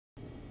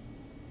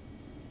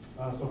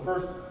So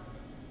first,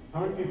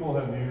 how many people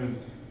have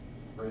used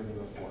Raven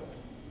before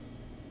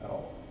at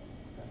all?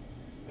 Okay.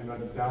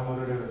 Anybody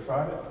downloaded it or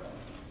tried it?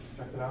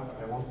 Checked it out?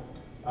 Okay, one.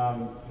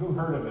 Who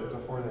heard of it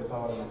before they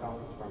saw it in the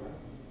conference program?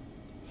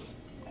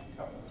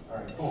 Oh, all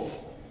right, cool.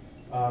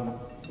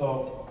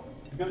 So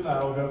because of that,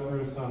 I'll go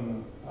through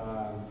some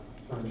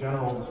sort of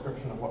general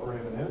description of what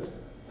Raven is,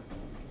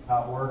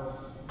 how it works,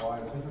 why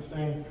it's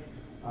interesting,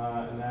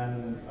 and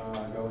then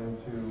go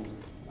into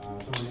some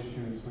of the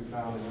issues we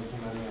found in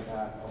implementing it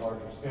at a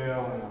larger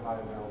scale and a high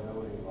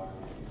availability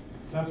environment.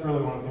 And that's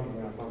really one of the things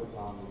I'm going to focus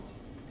on is,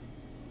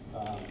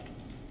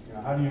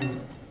 how do you,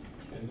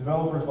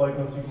 developers like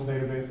NoSQL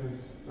databases,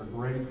 they're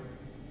great.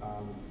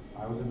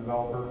 I was a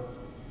developer.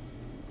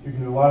 You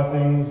can do a lot of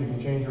things, you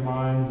can change your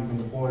mind, you can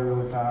deploy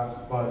really fast,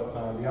 but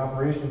the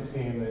operations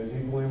team is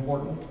equally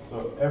important.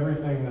 So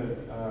everything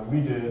that we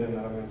did and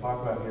that I'm going to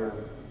talk about here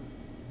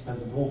has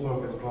a dual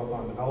focus both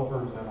on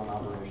developers and on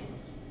operations.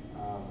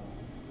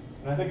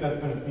 And I think that's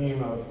been a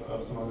theme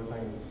of some other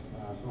things,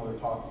 some other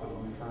talks that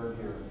we've heard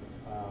here,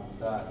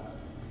 that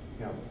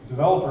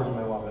developers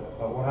may love it,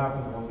 but what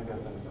happens once it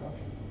gets into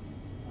production?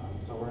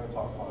 So we're going to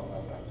talk a lot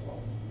about that as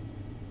well.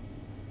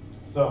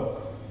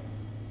 So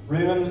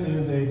Raven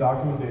is a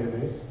document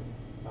database.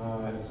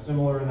 It's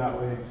similar in that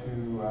way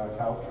to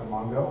Couch or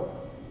Mongo.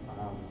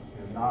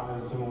 Not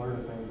as similar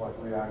to things like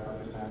React or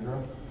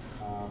Cassandra.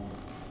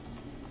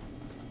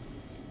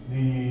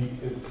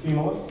 It's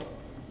schema-less.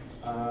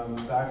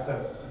 It's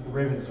accessed, the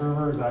Raven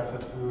server is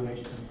accessed through an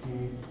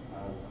HTTP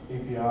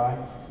API.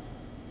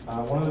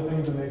 One of the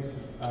things that makes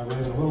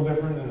Raven a little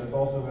different, and it's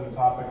also been a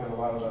topic in a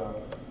lot of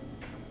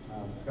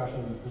the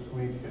discussions this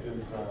week,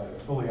 is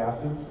it's fully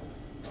ACID.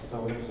 So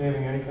when you're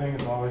saving anything,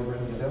 it's always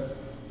written to disk.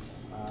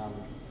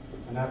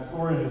 And that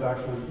storage is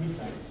actually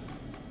eSynced,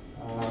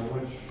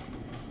 which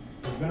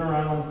has been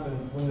around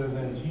since Windows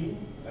NT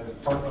as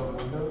part of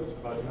Windows,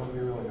 but nobody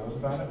really knows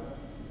about it.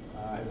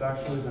 It's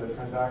actually the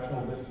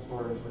transactional disk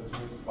storage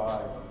that's used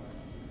by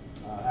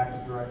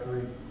Active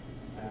Directory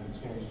and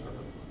Exchange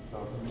Server. So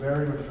it's a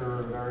very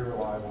mature, very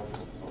reliable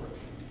disk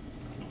storage.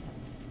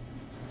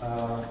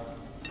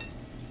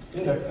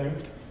 Indexing.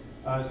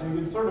 So you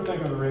can sort of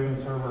think of the Raven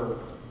server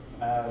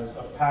as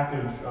a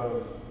package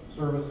of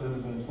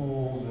services and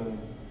tools and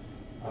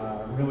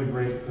a really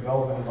great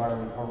development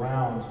environment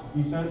around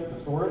eSent, the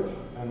storage,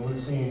 and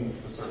Lucene,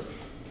 the search.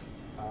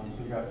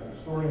 So you're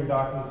storing your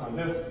documents on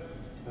disk,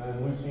 and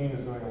Lucene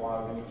is doing a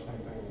lot of interesting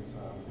things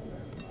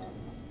indexing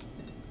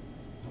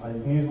around.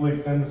 You can easily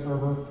extend the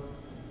server.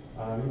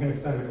 You can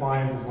extend the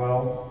client as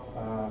well,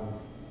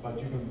 but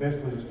you can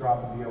basically just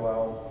drop a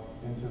DLL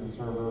into the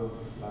server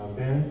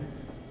bin,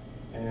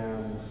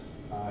 and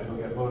it'll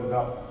get loaded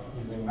up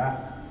using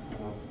map.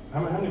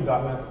 How many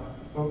 .NET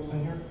folks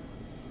in here?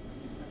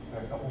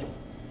 Got a couple.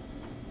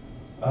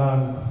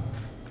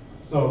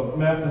 So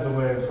map is a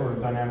way of sort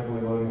of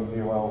dynamically loading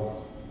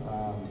DLLs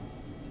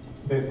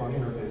based on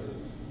interfaces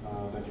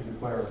that you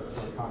declare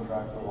for the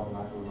contracts that will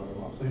automatically load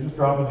them up. So you just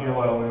drop a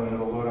DLL in and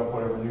it'll load up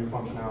whatever new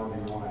functionality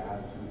you want to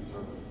add to the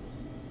server.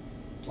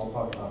 I'll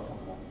talk about some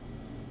of that.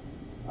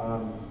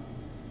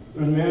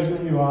 There's a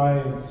management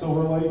UI in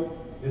Silverlight.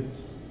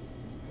 It's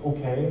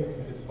okay,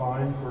 it's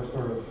fine for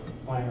sort of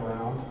playing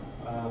around.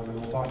 And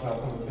we'll talk about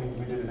some of the things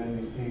we did at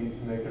NBC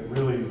to make it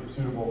really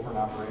suitable for an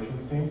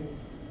operations team.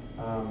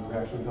 We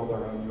actually built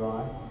our own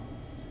UI.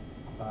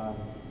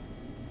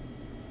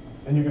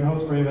 And you can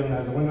host Raven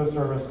as a Windows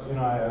service in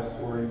IIS,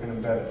 or you can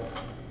embed it.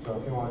 So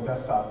if you want a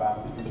desktop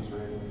app that uses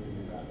Raven, you can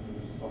do that. And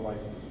there's a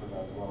license for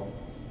that as well.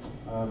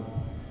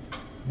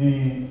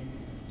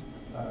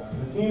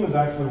 The team is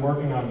actually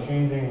working on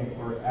changing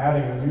or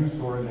adding a new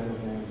storage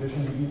engine in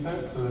addition to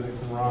eSent so that it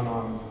can run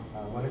on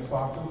Linux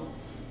boxes,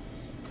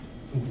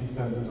 since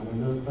eSent is a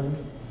Windows thing.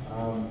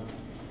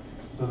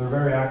 So they're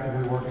very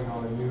actively working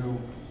on a new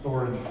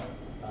storage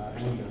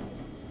engine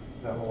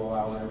that will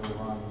allow Raven to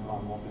run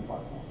on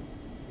multi-platform.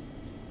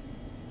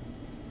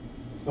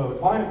 So the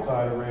client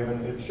side of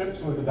Raven, it ships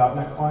with a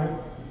 .NET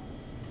client.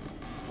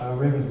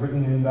 Raven's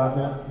written in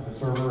 .NET, the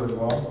server as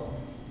well.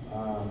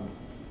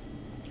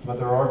 But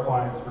there are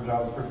clients for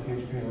JavaScript,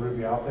 PHP, and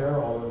Ruby out there,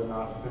 although they're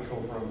not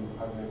official from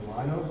Hibernate and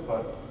Rhinos,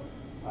 but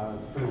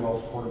it's pretty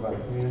well supported by the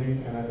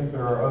community. And I think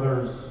there are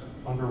others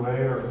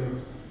underway, or at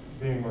least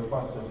being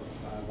requested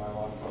by a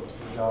lot of folks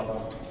for Java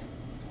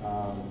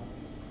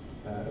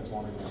as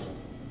one example.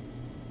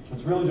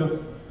 It's really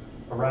just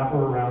a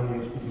wrapper around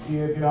the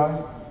HTTP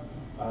API.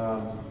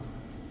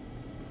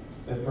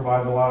 It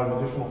provides a lot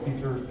of additional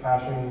features,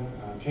 caching,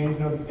 change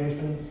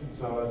notifications.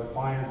 So as a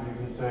client, you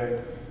can say,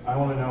 I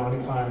want to know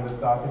anytime this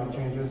document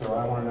changes, or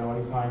I want to know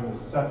anytime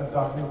this set of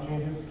document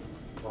changes,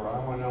 or I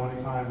want to know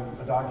anytime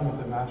a document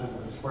that matches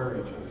this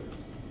query changes.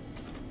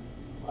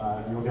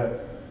 And you'll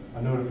get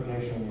a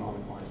notification on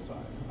the client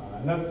side.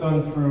 And that's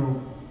done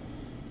through,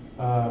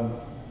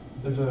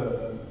 there's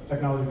a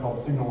technology called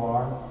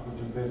SignalR,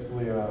 which is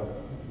basically a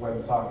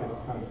WebSockets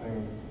kind of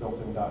thing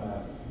built in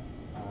 .NET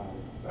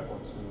that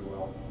works really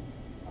well.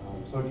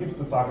 So it keeps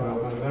the socket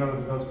open, and then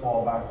it does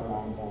fall back to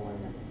long polling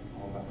and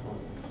all that sort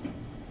of thing.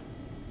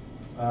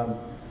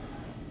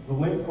 The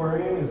link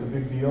querying is a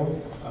big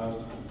deal.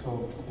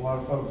 So a lot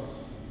of folks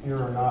here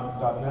are not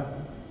 .NET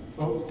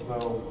folks,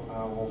 so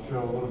we'll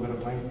show a little bit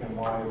of link and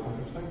why it's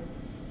interesting.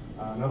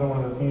 Another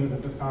one of the themes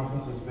at this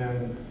conference has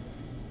been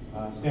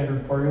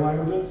standard query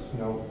languages. You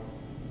know,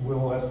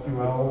 will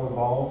SQL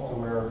evolve to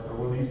where, or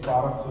will these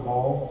products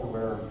evolve to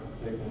where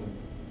they can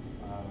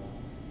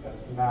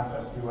map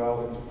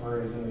SQL into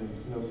queries in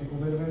these NoSQL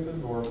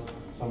databases or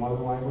some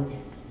other language?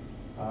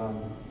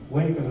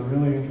 Link is a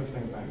really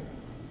interesting thing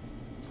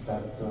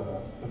that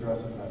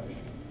addresses that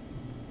issue.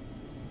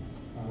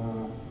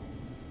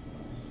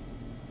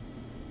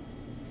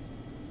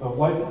 So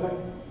licensing.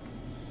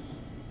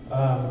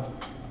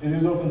 It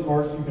is open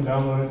source. You can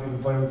download it, you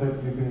can play with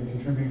it, you can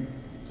contribute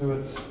to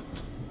it.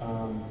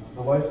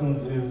 The license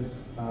is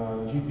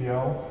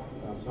GPL,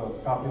 so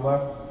it's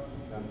copyleft,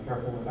 and be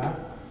careful with that.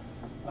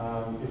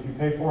 If you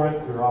pay for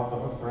it, you're off the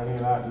hook for any of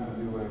that. You can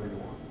do whatever you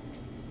want.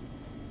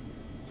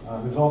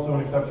 There's also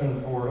an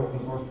exception for open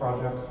source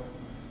projects.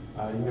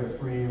 You can get a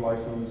free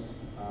license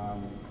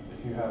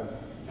if you have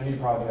any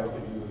project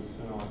that uses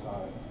an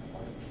OSI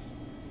license.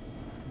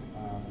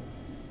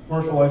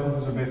 Commercial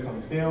licenses are based on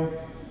scale.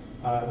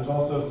 There's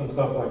also some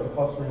stuff like the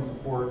clustering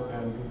support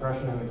and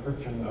compression and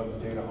encryption of the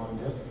data on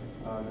disk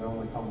that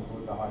only comes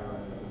with the higher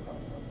end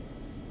enterprise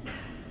licenses.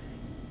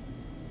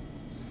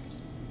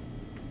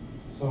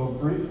 So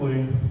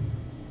briefly,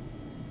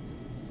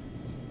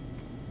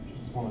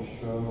 just want to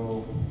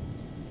show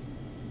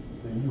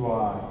the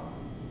UI.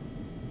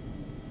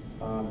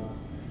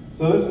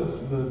 So this is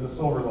the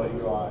Silverlight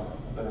UI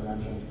that I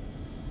mentioned.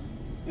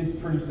 It's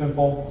pretty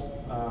simple.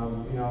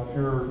 You know, if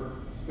you're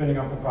spinning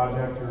up a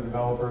project, you're a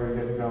developer, you're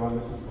getting going,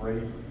 this is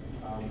great.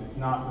 It's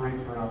not great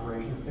for an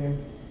operations team,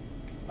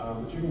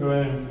 but you can go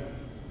in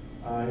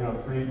and you know,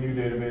 create new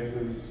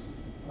databases.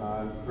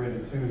 I've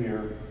created 2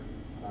 here.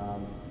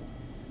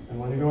 And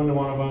when you go into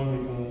one of them,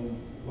 you can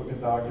look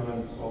at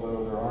documents,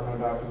 although there are no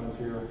documents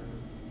here.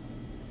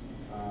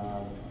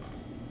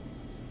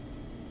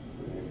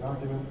 Create a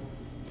document.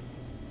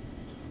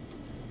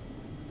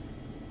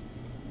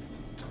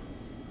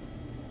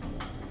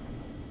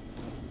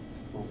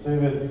 We'll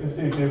save it. You can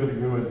see it gave it a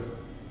GUID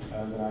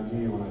as an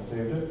ID when I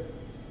saved it.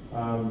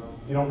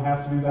 You don't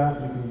have to do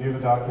that. You can give a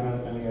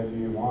document any ID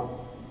you want.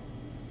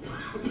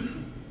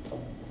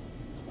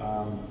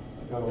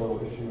 I've got a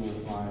little issue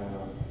with my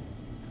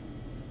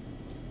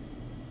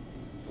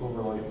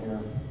Silverlight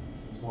here.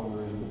 It's one of the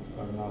reasons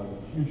I'm not a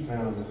huge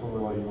fan of the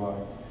Silverlight UI.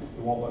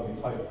 It won't let me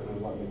type, but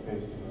it'll let me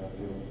paste into that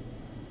field.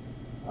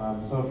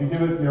 So if you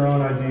give it your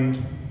own ID,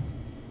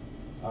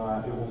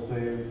 it will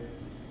save.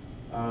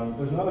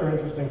 There's another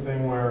interesting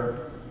thing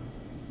where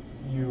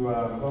you,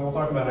 well, we'll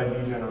talk about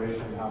ID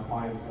generation, how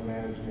clients can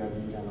manage the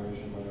ID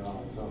generation later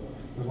on. So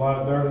there's a lot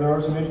of, there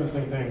are some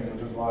interesting things,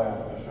 which is why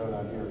I show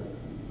that here. It's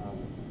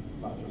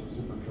not just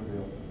super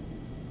trivial.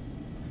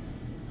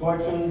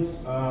 Collections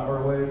are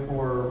a way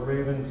for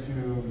Raven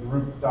to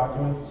group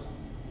documents.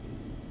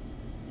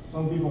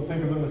 Some people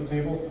think of them as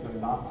tables, but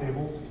they're not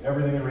tables.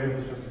 Everything in Raven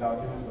is just a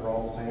document. They're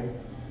all the same.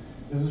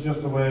 This is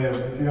just a way of,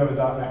 if you have a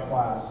 .NET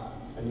class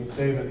and you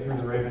save it through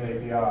the Raven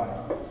API,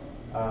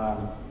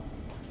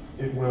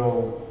 it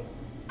will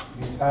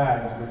be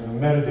tagged with the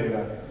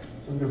metadata.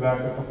 So we go back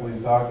to a couple of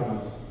these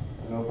documents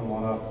and open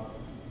one up.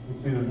 You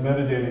can see there's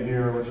metadata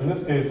here, which in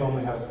this case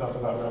only has stuff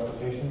about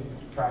replication,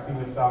 tracking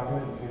this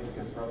document in case it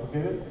gets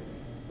replicated.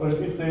 But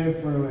if you save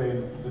through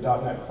the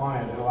 .NET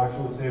client, it'll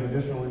actually save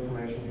additional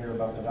information here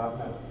about the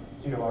 .NET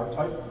CLR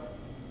type,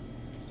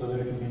 so that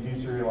it can be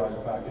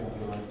deserialized back into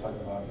the right type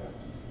of object.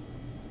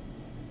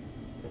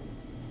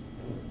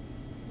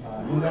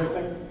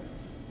 Indexing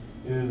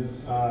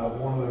is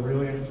one of the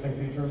really interesting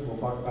features. We'll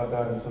talk about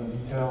that in some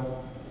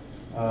detail.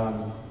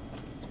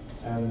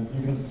 And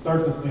you can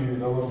start to see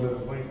a little bit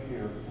of link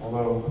here,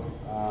 although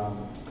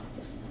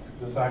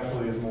this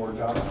actually is more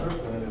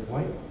JavaScript than it is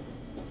link.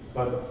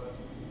 But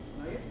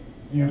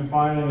you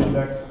define an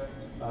index.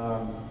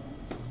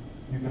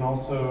 You can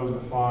also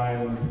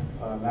define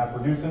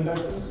MapReduce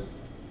indexes.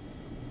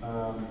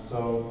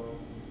 So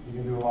you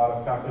can do a lot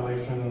of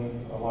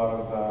calculation, a lot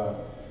of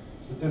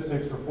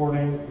statistics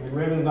reporting. I mean,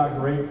 Raven's not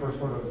great for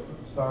sort of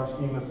star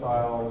schema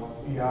style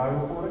PI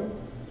reporting.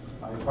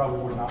 You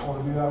probably would not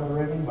want to do that with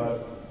Raven,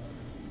 but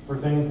for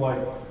things like,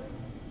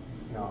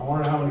 you know, I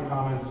want to know how many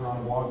comments are on a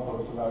blog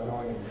post without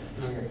going and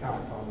doing a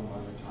count on them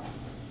every time.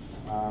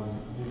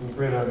 You can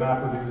create a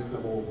MapReduce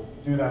that will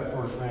do that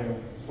sort of thing,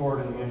 store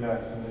it in the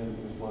index, and then you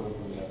can just load it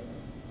from the index,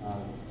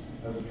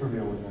 as a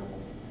trivial example.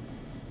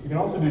 You can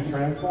also do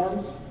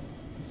transforms,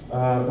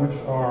 which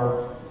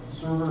are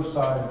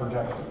server-side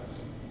projections.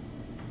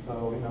 So,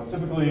 you know,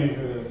 typically in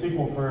a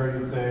SQL query,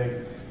 you'd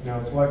say, you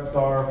know, select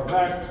star from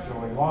X,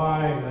 join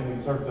Y, and then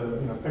you start to,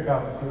 you know, pick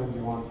out the fields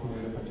you want from the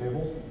different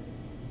tables.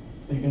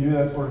 So you can do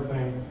that sort of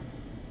thing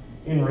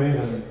in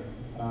Raven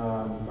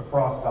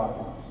across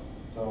documents.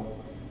 So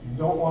you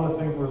don't want to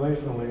think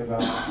relationally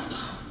about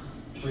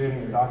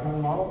creating your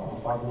document model.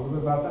 I'll talk a little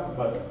bit about that,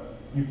 but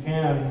you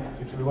can,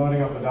 if you're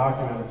loading up a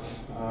document,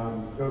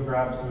 go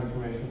grab some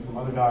information from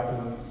other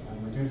documents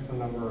and reduce reduce the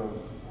number of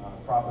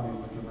properties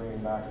that you're bringing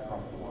back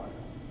across the wire.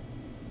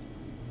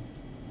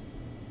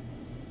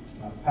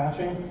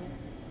 Patching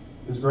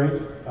is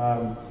great.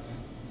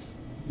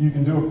 You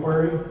can do a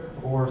query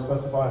or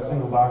specify a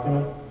single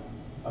document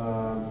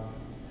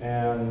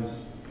and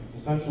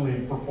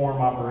essentially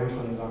perform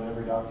operations on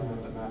every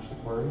document that match the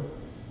query.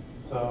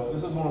 So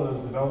this is one of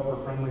those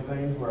developer-friendly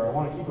things where I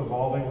want to keep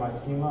evolving my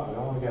schema. I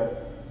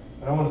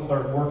don't want to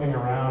start working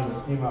around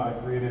the schema I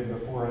created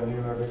before I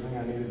knew everything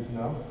I needed to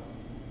know.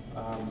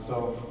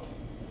 So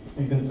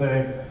you can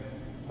say,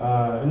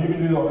 and you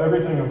can do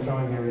everything I'm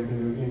showing here, you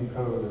can do in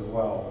code as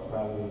well,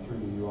 rather than through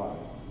the UI.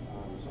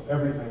 So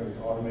everything is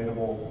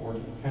automatable or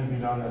can be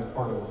done as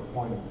part of the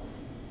deployment.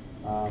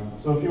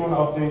 So if you want to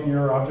update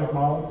your object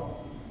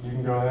model, you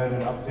can go ahead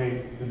and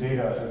update the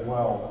data as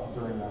well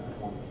during that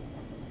deployment.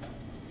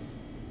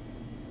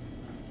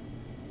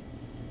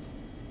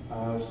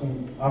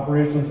 Some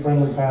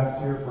operations-friendly tasks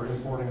here for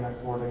importing and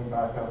exporting,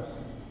 backups,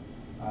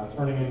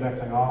 turning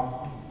indexing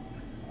off.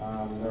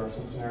 There are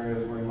some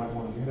scenarios where you might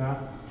want to do that.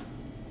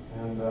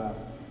 And the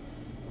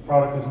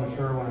product is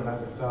mature when it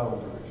has Excel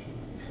integration.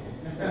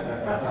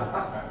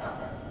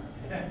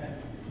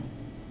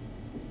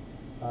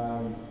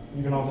 So.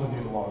 You can also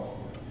do the logs.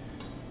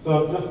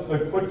 So just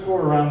a quick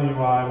tour around the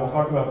UI. We'll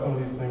talk about some of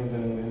these things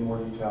in more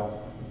detail.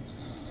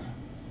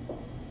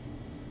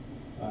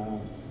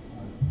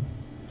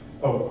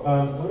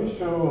 Let me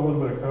show a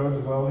little bit of code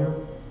as well here.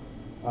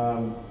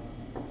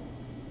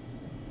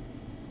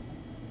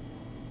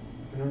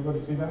 Can everybody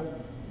see that?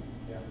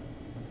 Yeah.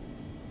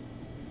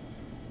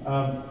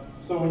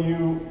 So when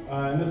you,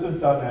 and this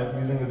is .NET,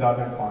 using the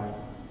 .NET client.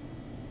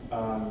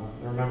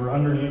 Remember,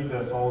 underneath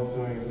this, all it's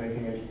doing is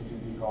making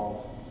HTTP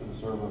calls to the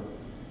server.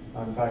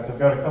 In fact, I've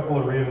got a couple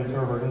of Raven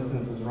server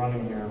instances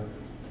running here.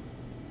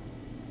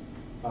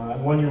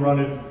 And when you run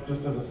it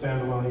just as a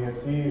standalone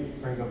exe,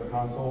 it brings up a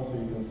console so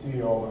you can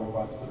see all the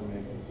requests that are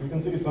making. So you can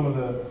see some of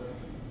the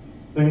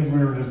things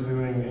we were just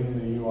doing in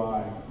the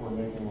UI. We're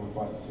making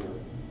requests here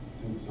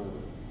to the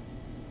server.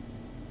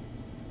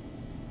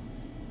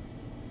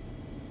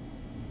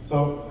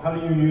 So how do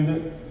you use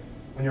it?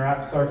 When your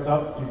app starts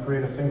up, you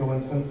create a single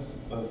instance,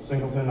 a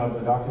singleton of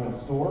the document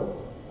store,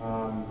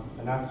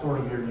 and that's sort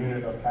of your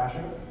unit of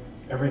caching.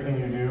 Everything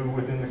you do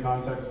within the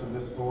context of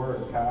this store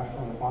is cached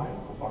on the client.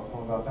 We'll talk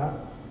some about that.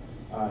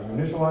 You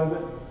initialize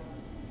it.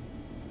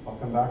 I'll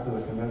come back to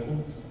the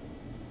conventions.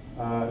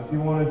 If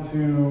you wanted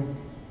to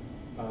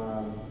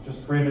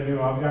just create a new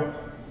object,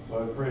 so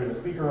I've created a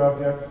speaker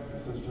object.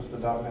 This is just a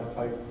 .NET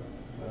type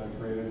that I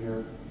created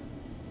here.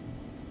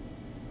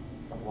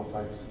 A couple of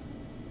types.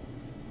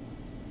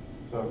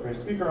 So create a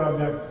speaker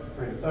object,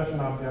 create a session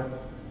object.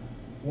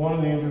 One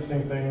of the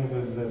interesting things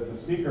is that the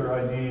speaker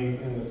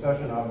ID in the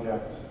session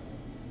object,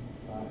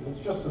 it's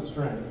just a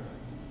string.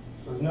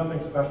 So there's nothing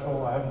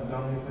special. I haven't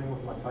done anything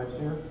with my types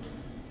here.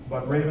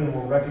 But Raven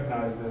will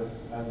recognize this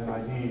as an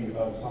ID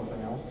of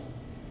something else.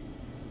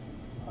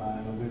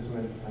 And it'll do some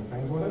interesting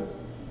things with it.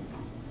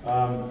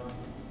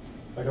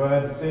 If I go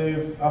ahead and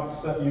save,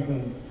 you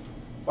can,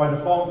 by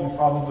default, you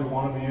probably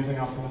want to be using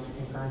optimistic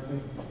concurrency.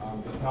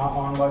 It's not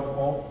on by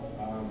default.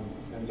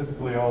 And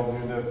typically I'll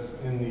do this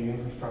in the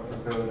infrastructure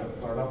code at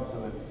startup so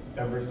that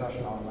every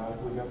session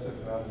automatically gets it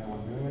without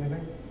anyone doing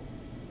anything.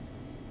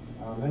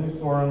 Then you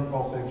store them,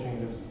 call save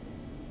changes,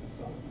 and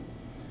stuff.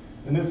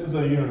 And this is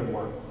a unit of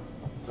work.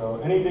 So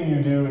anything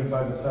you do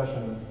inside the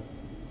session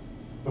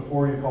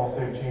before you call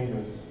save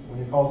changes, when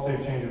you call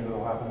save changes,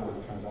 it'll happen as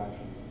a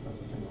transaction. That's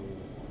a single unit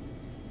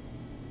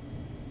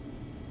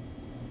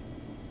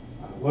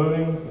of work.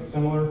 Loading is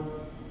similar.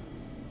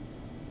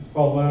 It's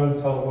called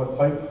load, tell it what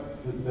type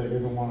that you're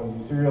going to want to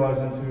be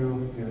serialized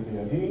into, give it the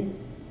ID.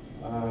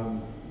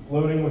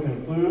 Loading with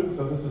include,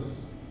 so this is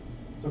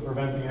to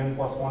prevent the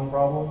n+1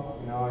 problem.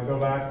 You know, I go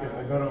back,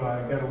 I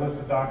get a list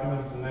of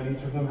documents, and then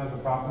each of them has a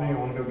property. I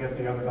want to go get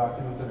the other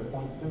document that it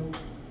points to.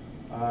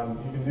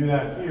 You can do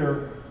that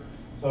here.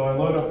 So I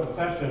load up the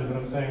session, but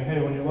I'm saying,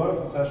 hey, when you load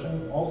up the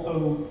session,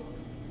 also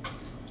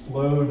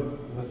load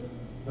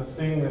the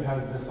thing that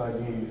has this ID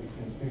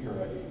in speaker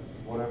ID,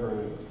 whatever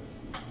it is.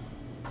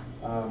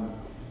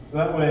 So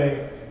that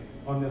way,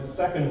 on this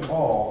second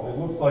call, it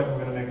looks like I'm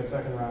going to make a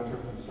second round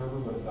trip to the server,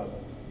 but it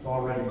doesn't. It's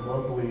already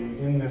locally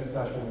in this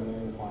session and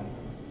in the client.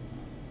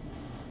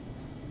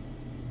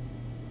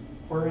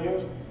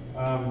 Querying.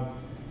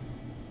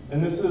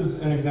 And this is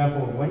an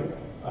example of link.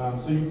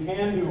 So you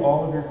can do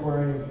all of your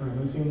querying through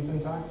Lucene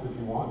syntax if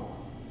you want.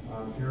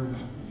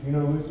 If you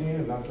know Lucene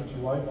and that's what you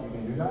like, you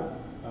can do that.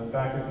 In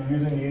fact, if you're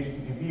using the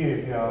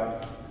HTTP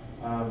API,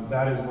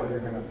 that is what you're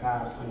going to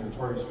pass in your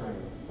query string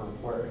for a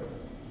query.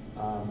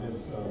 Is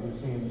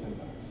Lucene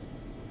syntax.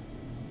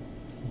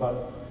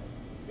 But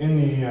in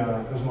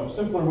there's a much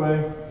simpler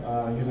way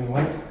using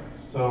link.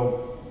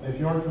 So if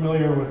you aren't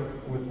familiar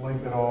with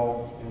link at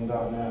all in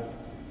 .NET,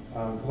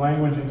 it's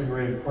language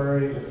integrated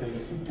query. It's a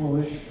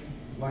SQL-ish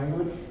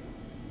language.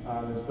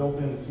 It's built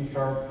into C#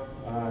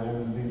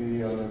 and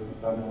VB, other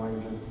 .NET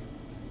languages,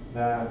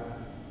 that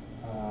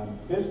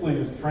basically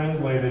is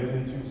translated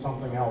into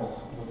something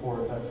else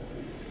before it's executed.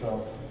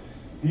 So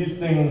these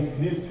things,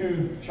 these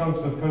two chunks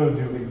of code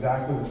do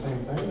exactly the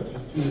same thing. It's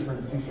just two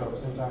different C#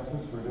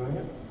 syntaxes for doing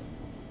it.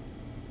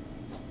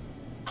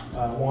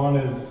 One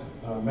is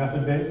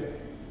method-based,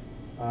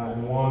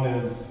 and one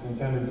is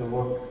intended to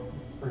look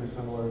pretty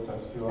similar to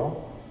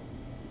SQL.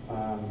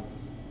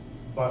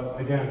 But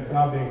again, it's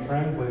not being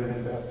translated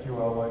into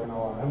SQL like an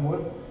ORM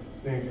would.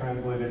 It's being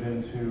translated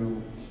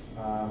into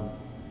a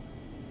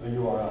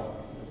URL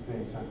that's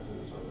being sent to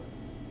the server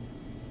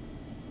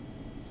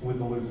with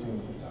the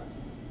Lucene syntax.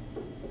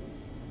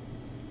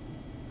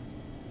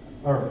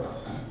 All right.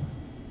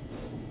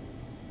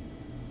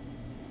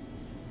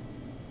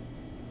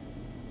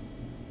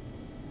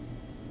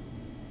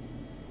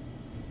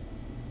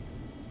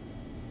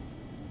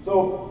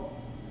 So,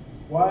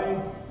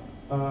 why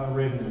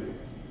RavenDB?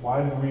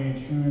 Why did we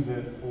choose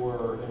it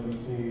for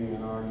NBC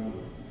and RE?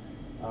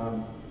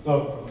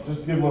 So,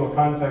 just to give a little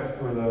context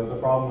for the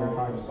problem we're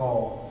trying to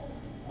solve,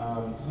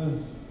 this is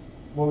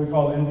what we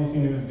call the NBC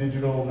News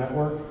Digital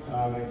Network.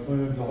 It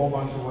includes a whole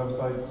bunch of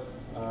websites.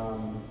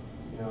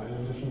 You know, in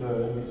addition to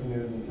NBC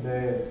News, and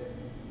today it's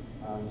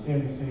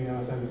CNBC,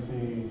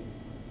 MSNBC,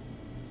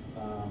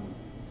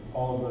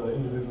 all of the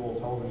individual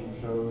television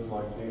shows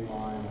like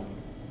Dateline and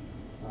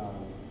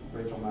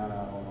Rachel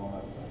Maddow and all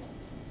that stuff.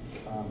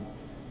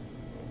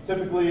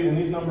 Typically, and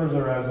these numbers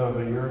are as of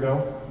a year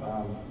ago.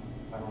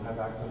 I don't have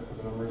access to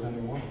the numbers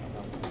anymore.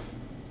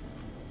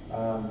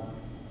 So,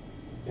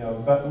 you know,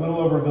 about a little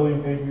over 1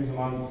 billion page views a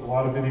month, a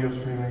lot of video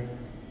streaming,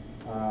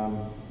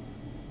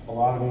 a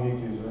lot of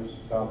unique users,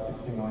 about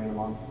 60 million a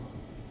month.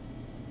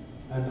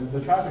 And the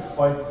traffic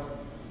spikes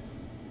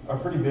are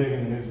pretty big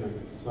in the news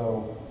business.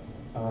 So,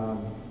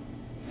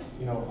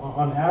 you know,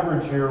 on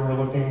average here, we're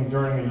looking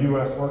during a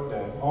US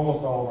workday.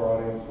 Almost all of our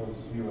audience was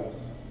US,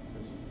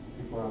 because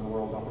people around the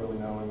world don't really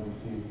know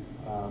NBC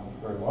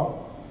very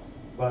well.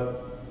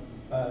 But,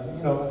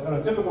 you know, on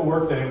a typical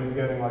workday, we're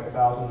getting like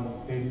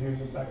 1,000 page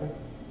views a second,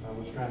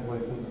 which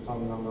translates into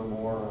some number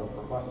more of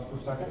requests per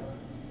second.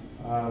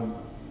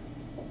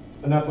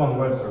 And that's on the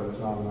web servers,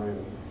 not on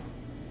Raven.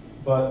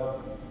 But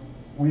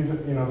we've,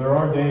 you know, there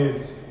are days,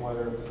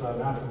 whether it's a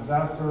natural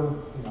disaster,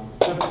 you know,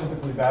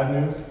 typically bad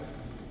news.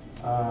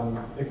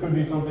 It could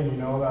be something you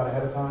know about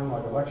ahead of time,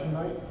 like election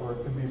night, or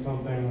it could be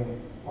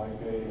something like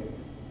a,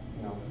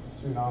 you know,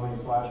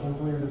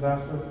 tsunami/nuclear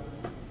disaster,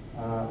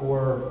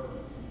 or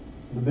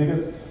the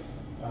biggest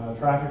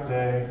traffic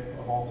day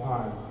of all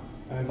time.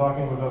 And in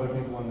talking with other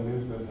people in the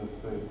news business,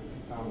 they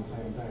found the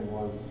same thing,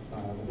 was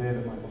the day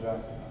that Michael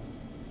Jackson died.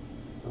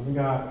 So we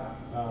got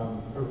a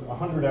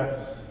 100x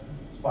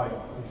spike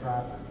in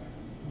traffic.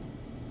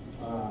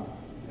 You know,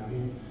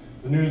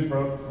 the news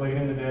broke late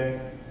in the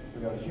day. So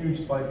we got a huge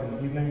spike in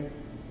the evening,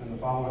 and the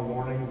following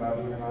morning, about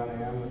 8 or 9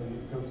 a.m., as the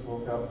East Coast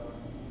woke up,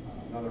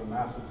 another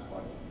massive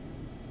spike.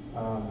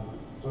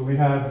 So we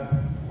had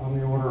on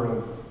the order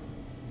of,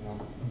 you know,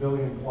 1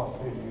 billion plus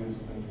page views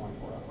within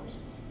 24 hours.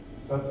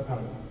 So that's the kind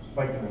of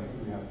spikiness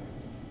that we have.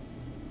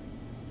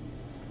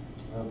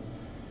 And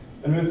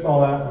amidst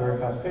all that, very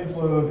fast page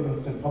load,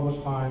 instant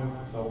publish time.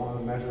 So one of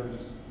the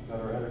measures that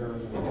our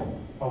editors and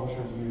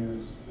publishers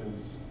use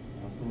is,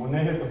 you know, from when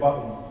they hit the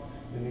button,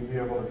 then you'd be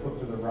able to flip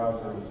to the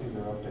browser and see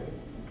their update.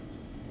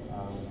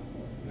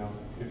 You know,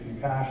 if you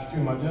cache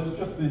too much,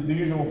 just the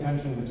usual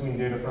tension between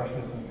data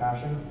freshness and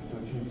caching to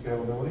achieve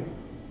scalability.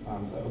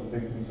 So that was a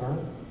big concern.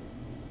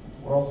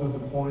 We're also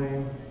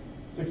deploying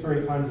 6 or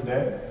 8 times a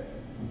day.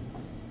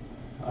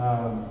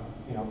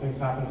 You know, things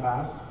happen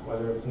fast,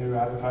 whether it's new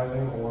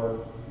advertising or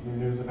new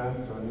news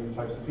events or new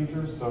types of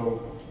features.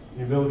 So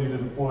the ability to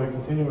deploy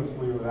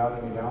continuously without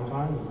any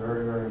downtime is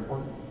very, very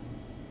important.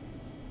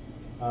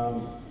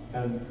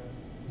 And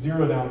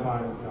zero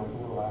downtime, you know, is a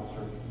little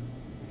asterisk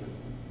because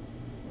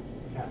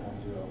you can't have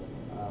zero.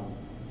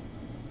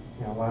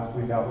 You know, last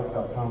week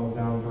Outlook.com was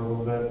down for a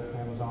little bit,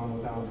 Amazon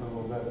was down for a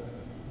little bit,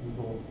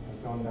 Google has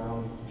gone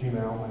down,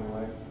 Gmail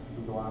anyway,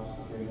 Google Apps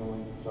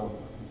occasionally. So,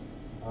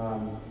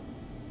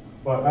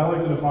 but I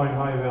like to define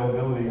high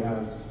availability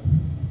as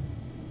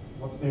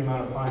what's the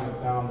amount of time it's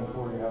down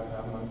before you have to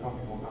have an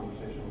uncomfortable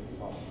conversation with your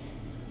boss.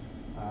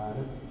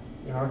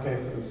 In our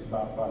case, it was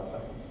about 5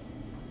 seconds.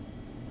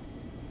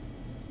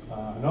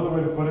 Another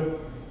way to put it is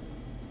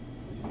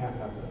you can't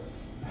have this.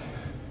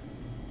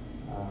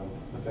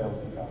 The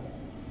failed to got it.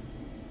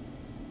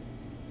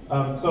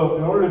 So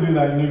in order to do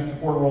that, you need to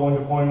support rolling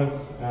deployments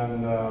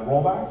and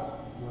rollbacks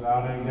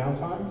without any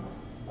downtime.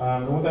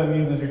 And what that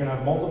means is you're going to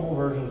have multiple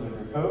versions of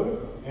your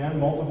code and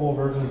multiple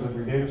versions of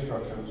your data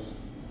structures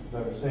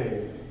that are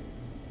saved.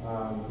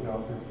 You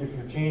know, if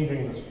you're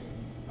changing this,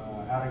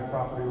 adding a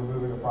property,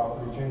 removing a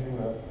property, changing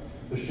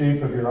the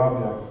shape of your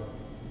objects,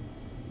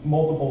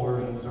 multiple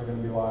versions are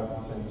going to be live at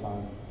the same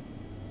time.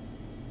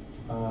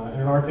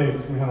 And in our case,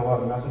 we had a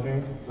lot of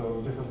messaging,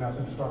 so different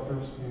message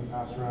structures being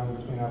passed around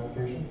between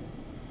applications.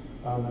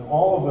 And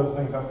all of those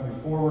things have to be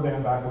forward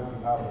and backward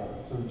compatible,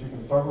 so that you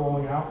can start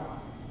rolling out,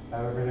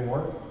 have everything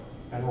work,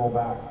 and roll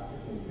back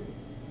if need be.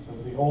 So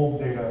the old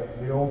data,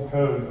 the old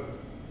code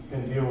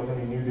can deal with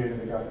any new data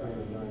that got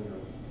created during your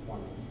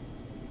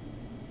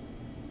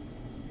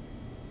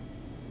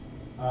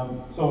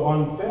So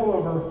on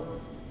failover,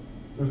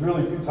 there's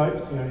really two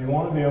types. You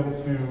want to be able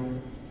to,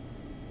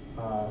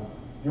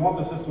 you want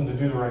the system to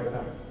do the right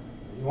thing.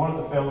 You want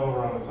it to fail over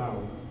on its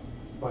own,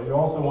 but you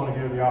also want to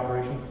give the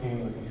operations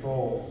team the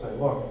control to say,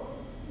 look,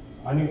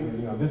 I need,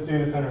 this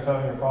data center is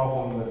having a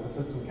problem that the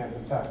system can't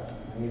detect.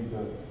 I need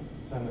to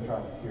send the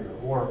traffic here,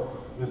 or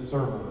this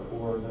server,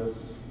 or this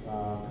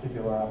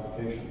particular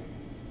application.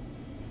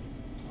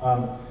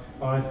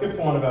 I skipped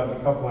one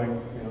about decoupling.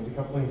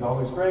 Decoupling is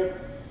always great,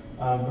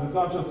 but it's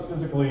not just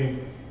physically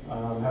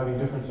having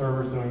different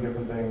servers doing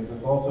different things.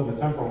 It's also the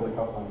temporal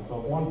decoupling. So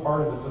if one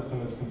part of the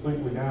system is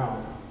completely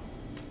down,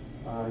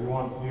 you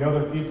want the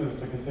other pieces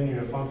to continue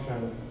to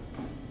function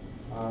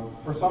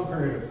for some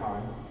period of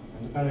time.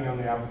 And depending on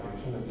the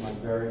application, it might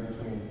vary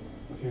between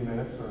a few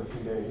minutes or a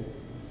few days.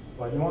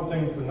 But you want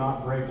things to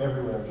not break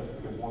everywhere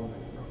just because one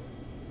thing broke.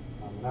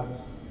 And that's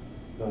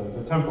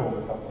the temporal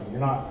decoupling.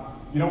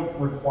 You don't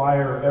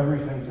require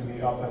everything to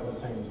be up at the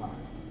same time.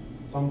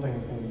 Some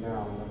things can be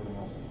down and everything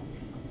else can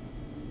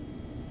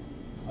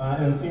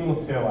function. And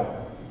seamless scale out.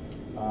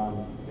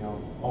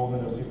 All the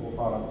NoSQL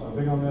products are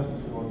big on this.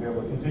 You want to be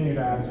able to continue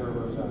to add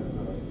servers as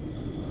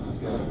the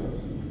scale goes.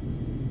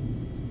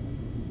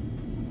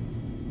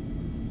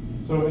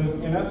 So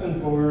in essence,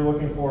 what we were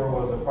looking for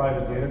was a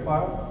private data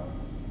cloud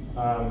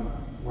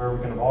where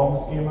we can evolve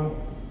the schema,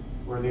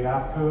 where the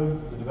app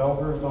code, the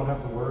developers don't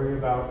have to worry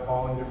about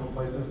calling different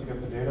places to get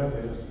the data.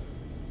 They just,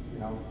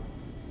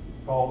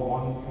 call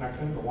one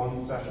connection or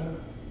one session,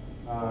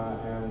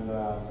 and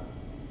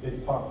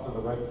it talks to the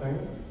right thing.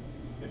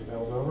 It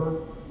fails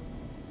over.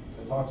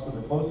 It talks to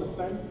the closest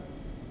thing.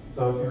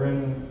 So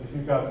if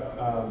you've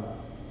got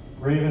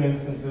Raven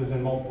instances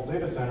in multiple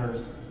data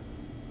centers,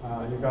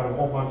 you've got a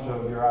whole bunch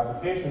of your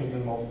applications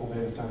in multiple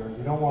data centers.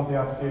 You don't want the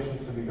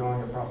applications to be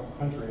going across the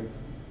country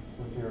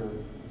with your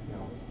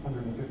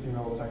 150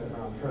 millisecond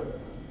round trip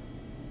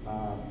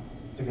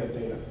to get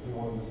data. You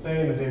want them to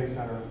stay in the data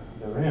center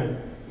they're in.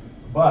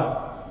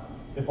 But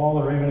if all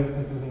the Raven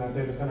instances in that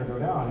data center go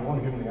down, you want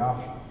to give them the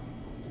option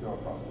to go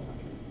across the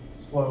country.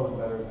 Slow is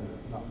better than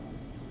nothing,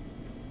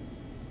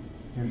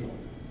 usually.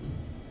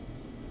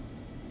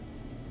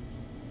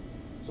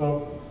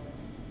 So,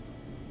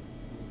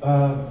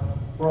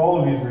 for all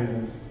of these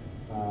reasons,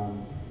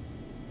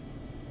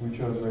 we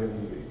chose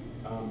RavenDB.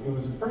 It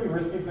was a pretty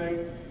risky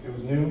thing. It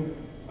was new,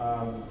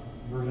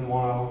 version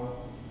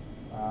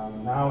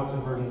 1.0. Now it's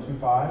in version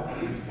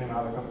 2.5. It just came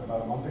out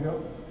about a month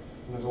ago.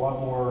 And there's a lot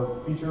more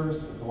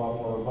features. It's a lot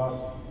more robust.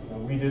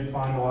 We did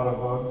find a lot of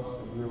bugs.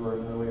 We were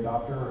an early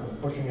adopter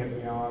and pushing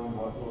it beyond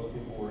what most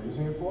people were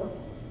using it for.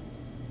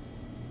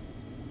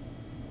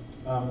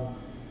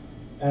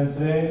 And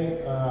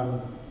today,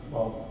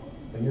 well,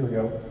 a year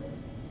ago,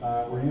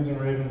 we're using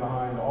Raven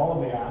behind all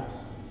of the apps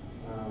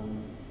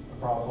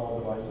across all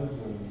devices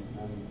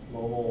and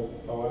mobile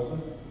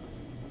OSs,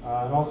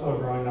 and also a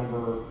growing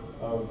number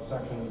of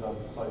sections of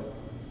the site,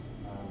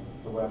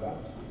 the web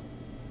apps.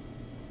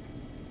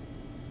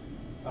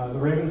 The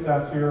Raven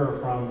stats here are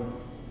from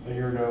a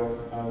year ago.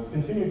 It's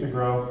continued to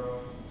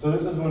grow. So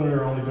this is when we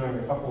were only doing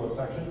a couple of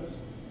sections,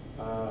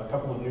 a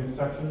couple of news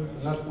sections,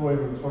 and that's the way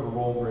we sort of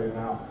rolled Raven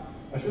out.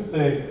 I should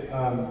say,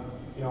 on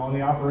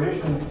the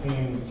operations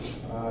team's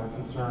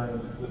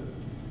concerns,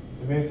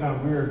 it may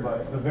sound weird,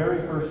 but the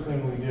very first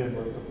thing we did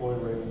was deploy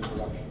Raven to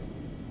production.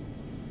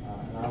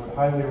 And I would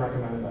highly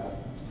recommend that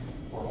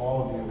for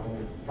all of you when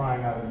you're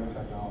trying out a new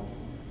technology.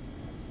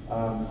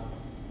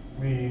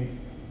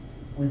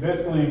 We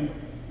basically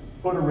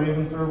put a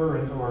Raven server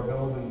into our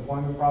build and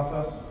deployment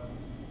process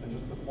and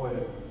just deployed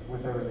it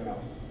with everything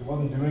else. It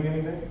wasn't doing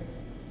anything.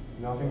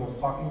 Nothing was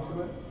talking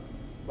to it.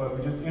 But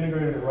we just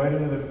integrated it right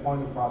into the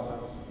deployment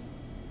process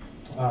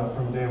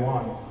from day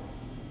one.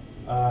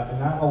 And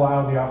that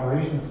allowed the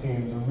operations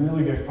team to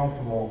really get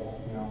comfortable,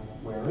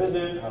 where is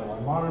it? How do I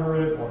monitor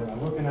it? What am I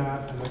looking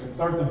at? And they could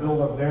start to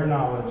build up their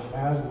knowledge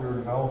as we were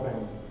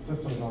developing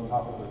systems on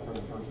top of it for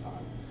the first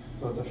time.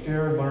 So it's a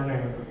shared learning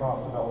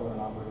across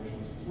development and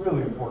operations. It's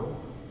really important.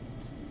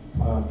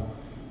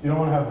 You don't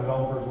want to have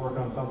developers work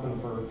on something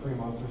for 3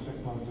 months or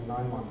 6 months or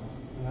 9 months,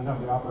 and then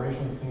have the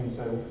operations team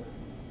say,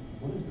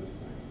 what is this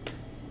thing?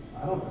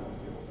 I don't know how to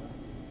deal with that.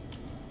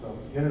 So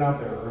get it out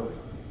there early.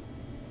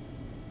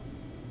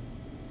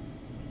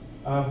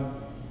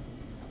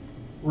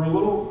 We're a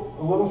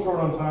little short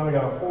on time. I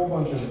got a whole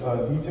bunch of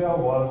detail,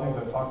 a lot of things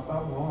I've talked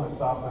about. We want to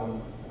stop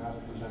and ask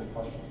if there's any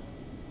questions.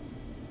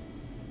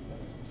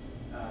 Yes?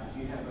 Do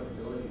you have the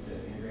ability to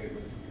integrate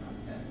with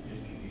content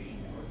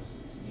distribution networks,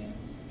 CMS?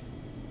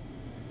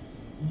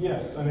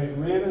 Yes, I mean,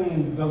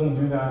 Raven doesn't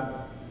do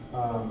that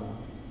on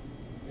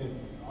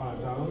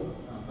its own.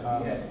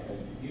 But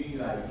you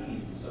have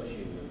UUIDs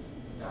associated with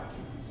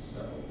documents,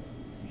 so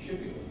you should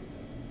be able to do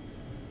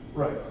that.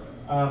 Right.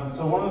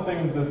 So one of the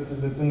things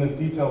that's in this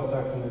detail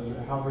section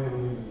is how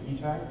Raven uses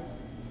e-tags.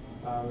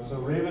 So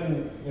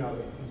Raven,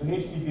 it's an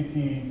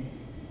HTTP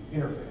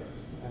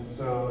interface, and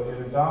so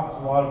it adopts a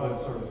lot of the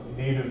sort of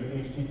native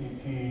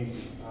HTTP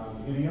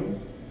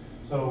idioms.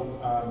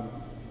 So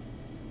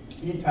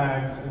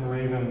e-tags in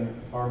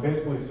Raven are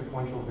basically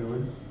sequential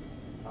GUIDs.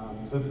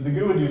 So the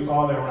GUID you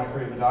saw there when I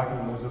created the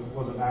document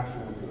was an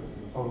actual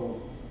GUID,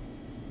 total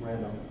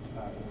random,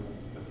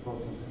 as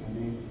close as can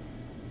be.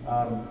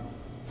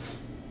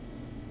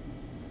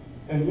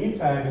 An E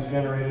tag is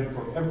generated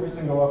for every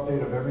single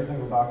update of every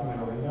single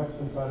document or index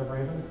inside of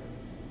Raven,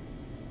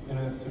 and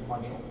it's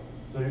sequential.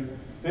 So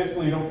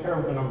basically, you don't care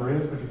what the number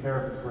is, but you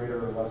care if it's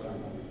greater or lesser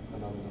than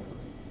another number.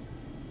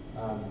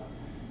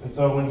 And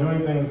so when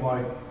doing things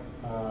like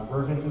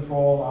version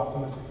control,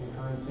 optimistic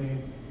concurrency,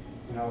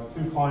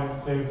 two clients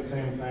save the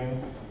same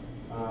thing,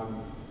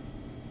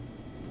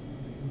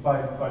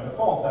 by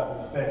default, that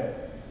will fail.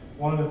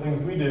 One of the things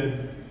we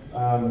did,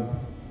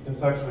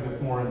 this actually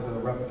gets more into the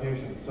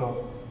replication.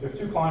 So if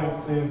two clients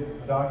save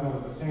a document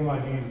with the same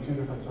ID to two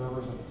different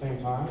servers at the same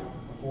time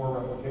before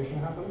replication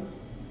happens,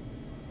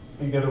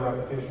 you get a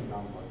replication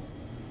conflict.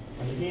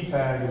 And the E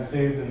tag is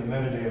saved in the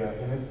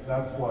metadata, and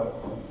that's what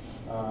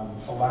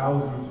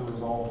allows you to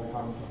resolve the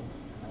conflict.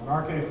 Now, in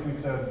our case, we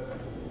said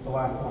the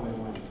last one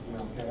in wins. We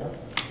don't care.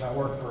 That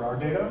worked for our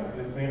data.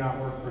 It may not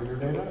work for your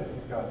data. If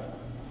you've got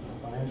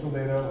financial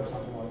data or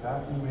something like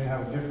that, you may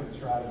have a different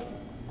strategy.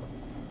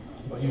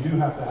 But you do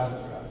have to have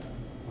a strategy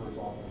for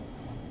resolving this.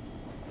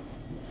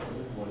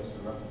 What is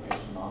the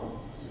replication model?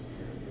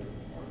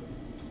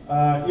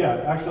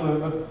 Yeah,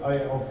 actually,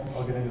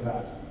 I'll get into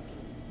that.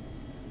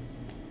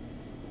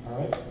 All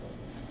right.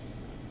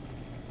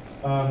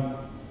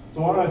 So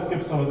why don't I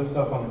skip some of this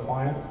stuff on the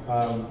client?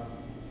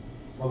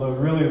 Although it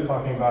really is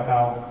talking about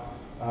how,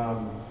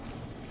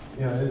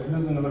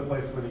 this is another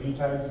place where the E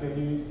tags get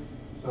used.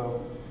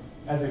 So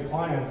as a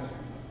client,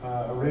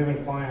 a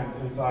Raven client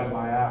inside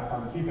my app,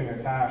 I'm keeping a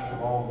cache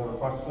of all of the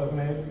requests I've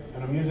made,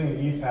 and I'm using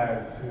the E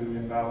tag to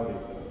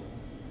invalidate those.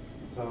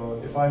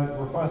 So if I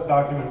request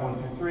document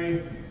 123,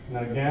 and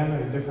then again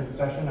in a different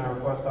session I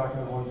request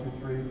document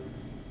 123,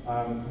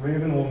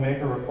 Raven will make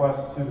a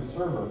request to the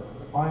server.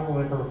 The client will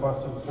make a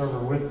request to the server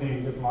with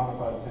the if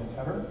modified since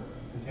header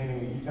containing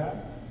the E tag.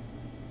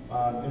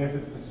 And if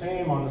it's the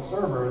same on the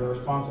server, the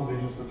response will be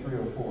just the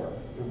 304.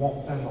 It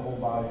won't send the whole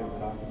body of the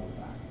document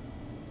back.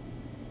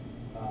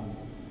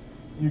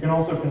 You can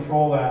also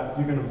control that.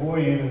 You can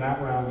avoid even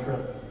that round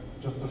trip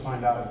just to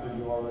find out that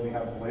you already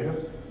have the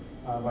latest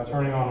by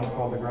turning on what's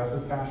called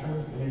aggressive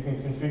caching. And you can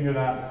configure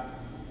that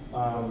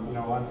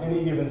on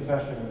any given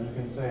session. You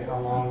can say how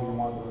long you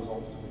want the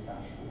results to be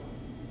cached for.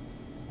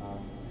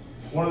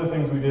 One of the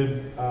things we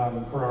did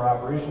for our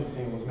operations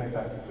team was make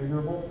that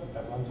configurable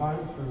at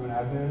runtime through an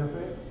admin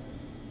interface.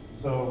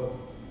 So,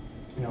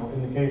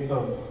 in the case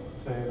of,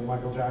 say, the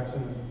Michael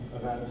Jackson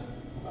event,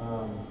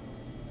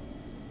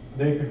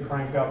 they could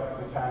crank up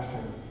the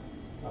caching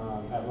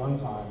at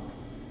runtime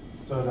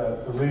so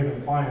that the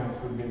Raven clients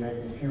would be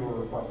making fewer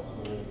requests to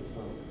the Raven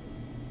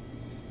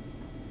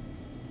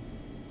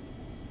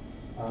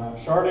server.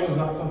 Sharding is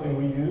not something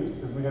we used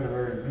because we had a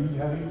very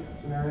read-heavy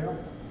scenario.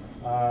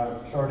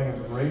 Sharding is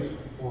great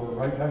for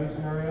write-heavy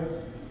scenarios.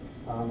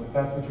 If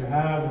that's what you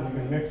have, then you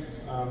can mix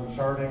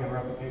sharding and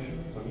replication.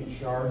 So each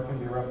shard can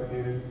be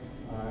replicated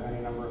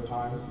any number of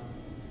times.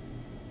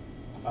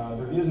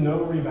 There is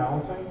no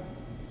rebalancing.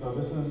 So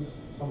this is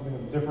something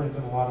that's different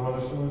than a lot of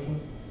other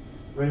solutions.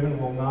 Raven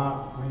will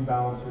not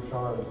rebalance your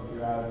shards if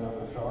you add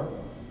another shard.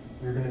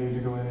 You're going to need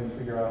to go in and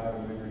figure out how to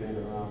move your data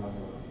around on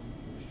your own,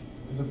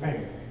 which is a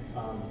pain.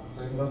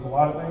 Raven does a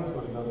lot of things,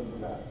 but it doesn't do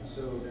that.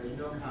 So there's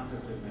no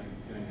concept of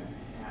doing a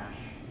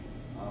hash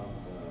of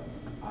the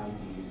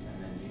IDs and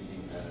then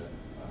using the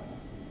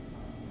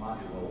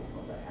module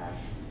of the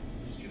hash to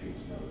distribute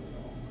to nodes at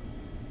all?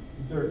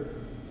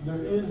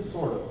 There is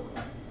sort of.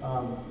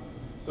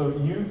 So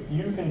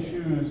you can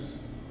choose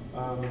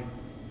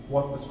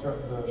what the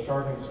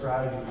sharding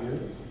strategy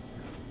is.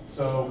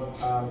 So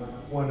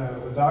when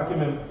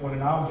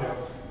an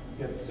object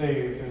gets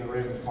saved in the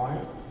Raven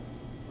client,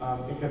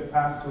 it gets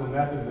passed to a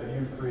method that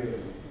you've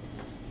created.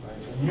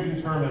 Right? And you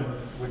determine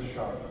which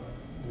shard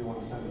you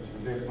want to send it to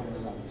based on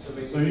your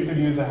method. So you could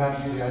use a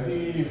hash of the ID,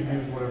 you could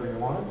use whatever you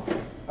wanted.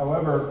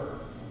 However,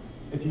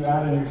 if you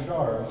add a new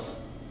shard,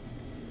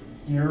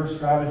 your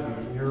strategy,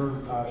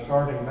 your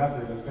sharding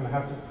method is going to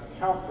have to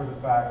account for the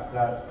fact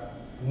that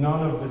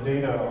none of the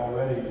data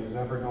already is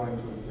ever going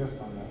to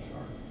exist on that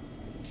shard,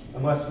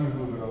 unless you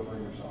move it over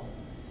yourself.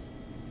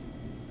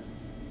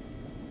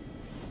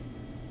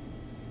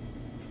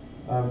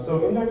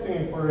 So indexing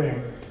and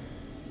querying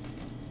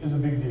is a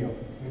big deal.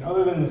 I mean,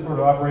 other than the sort of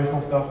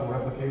operational stuff and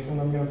replication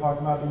I'm going to talk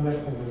about,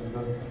 indexing is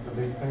the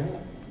big thing.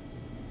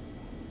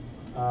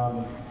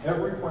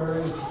 Every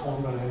query is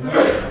performed on an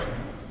index.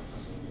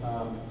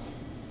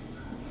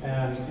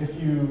 And if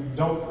you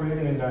don't create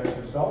an index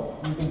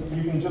yourself,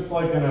 you can just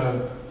like in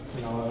a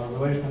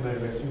relational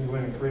database, you can go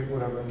in and create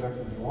whatever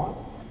indexes you want.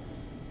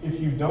 If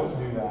you don't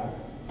do that,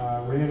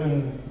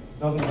 Raven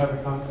doesn't have a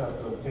concept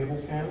of table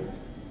scans.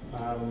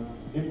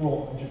 It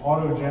will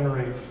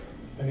auto-generate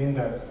an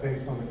index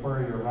based on the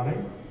query you're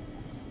running,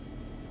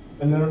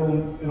 and then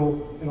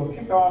it'll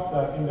kick off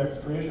that index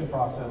creation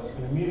process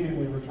and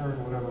immediately return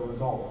whatever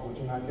results, which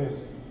in that case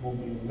will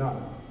be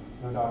none,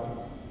 no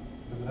documents,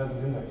 because it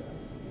hasn't indexed anything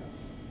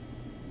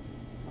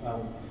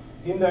yet.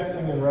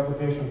 Indexing and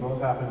replication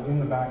both happen in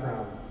the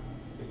background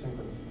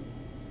asynchronously.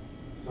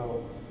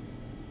 So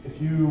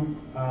if you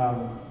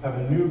have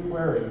a new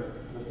query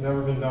that's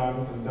never been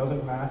done and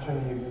doesn't match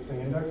any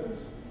existing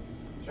indexes,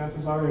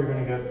 chances are you're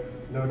going to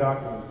get no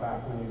documents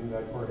back when you do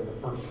that query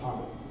the first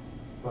time.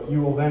 But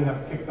you will then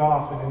have kicked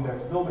off an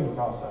index building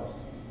process.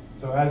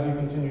 So as you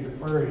continue to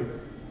query,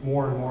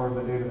 more and more of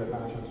the data that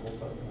matches will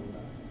start coming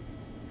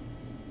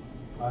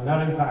back. And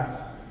that impacts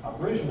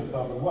operational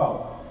stuff as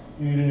well.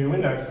 You need a new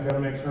index, you've got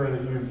to make sure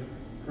that you've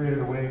created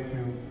a way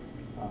to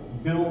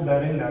build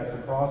that index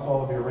across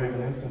all of your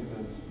Raven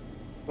instances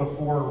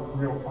before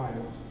real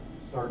clients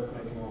start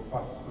making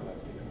requests for that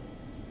data.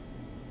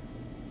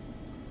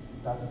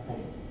 That's a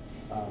pain.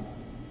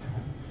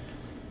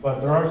 But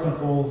there are some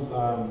tools,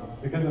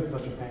 because it's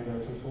such a pain, there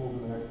are some tools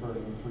in the next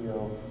version of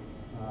 3.0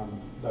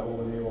 that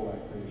will enable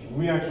that creation.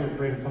 We actually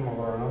created some of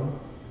our own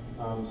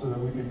so that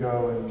we could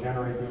go and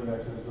generate the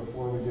indexes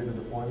before we did the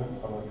deployment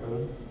of our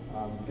code.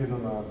 Give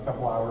them a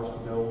couple hours to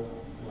build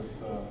with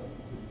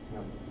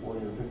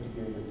 40 or 50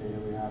 gig of data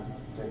we had.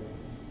 Take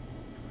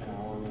an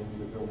hour maybe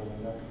to build an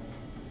index.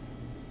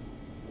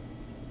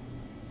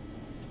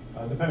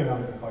 Depending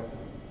on the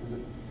complexity.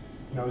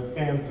 Because it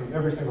scans through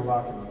every single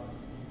document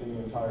in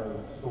the entire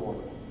store,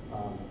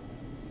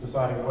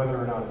 deciding whether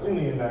or not it's in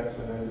the index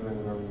and then doing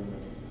whatever the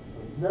index is. So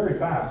it's very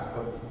fast,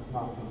 but it's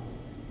not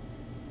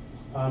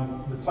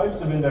consistent. The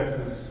types of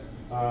indexes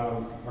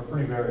are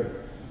pretty varied.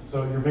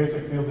 So your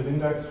basic fielded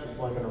index, just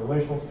like in a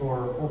relational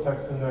store, full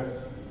text index,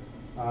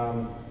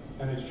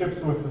 and it ships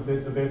with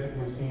the basic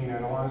Lucene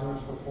analyzers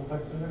for full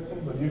text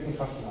indexing, but you can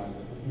customize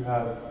it. If you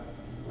have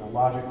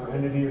logic for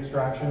entity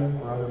extraction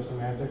or other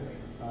semantic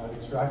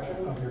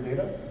extraction of your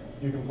data,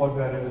 you can plug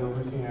that into the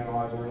Lucene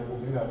analyzer and it will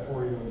do that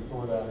for you and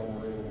store that in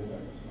the Raven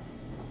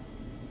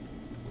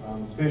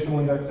index. Spatial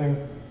indexing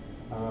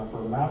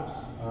for maps,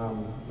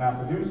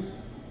 MapReduce,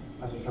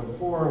 as I showed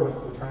before, with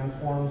the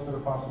transforms that are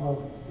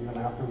possible even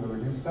after the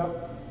reduce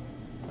step.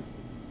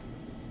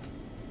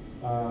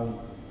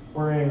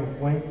 Querying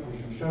with link,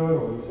 which we showed,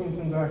 or Lucene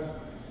syntax.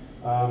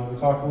 We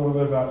talked a little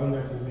bit about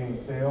indexes being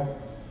stale.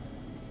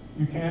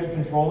 You can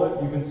control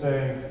it. You can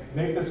say,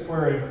 make this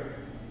query,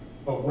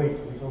 but wait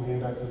until the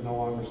index is no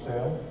longer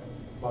stale.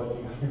 But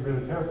you have to be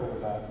really careful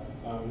with that.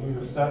 You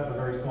either set a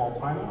very small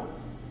timeout,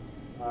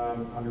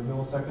 100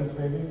 milliseconds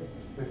maybe,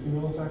 50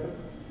 milliseconds.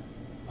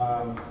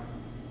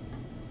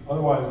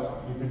 Otherwise,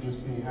 you could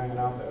just be hanging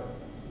out there,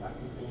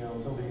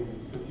 until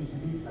the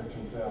TCP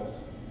connection fails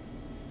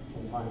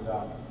and times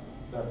out.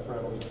 That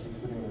thread will just be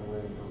sitting there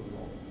waiting for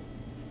results.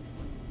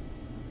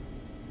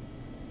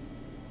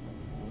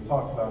 We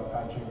talked about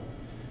patching.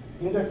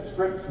 Index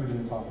scripts we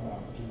didn't talk about,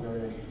 which is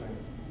very interesting.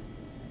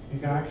 You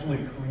can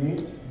actually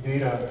create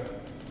data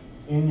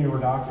in your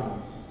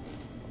documents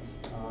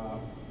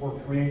or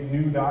create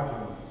new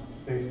documents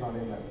based on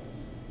indexes.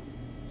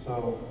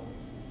 So,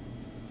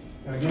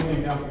 I gave the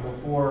example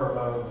before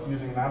of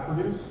using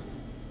MapReduce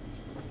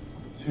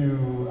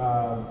to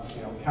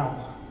count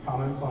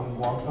comments on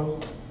blog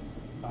posts.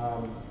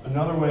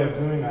 Another way of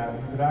doing that,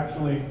 you could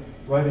actually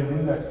write an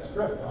index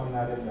script on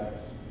that index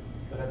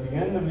that at the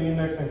end of the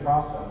indexing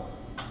process,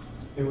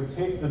 it would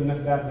take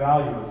that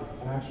value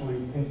and actually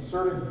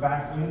insert it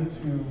back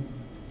into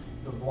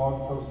the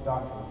blog post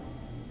document.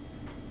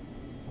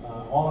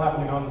 All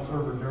happening on the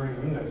server during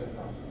the indexing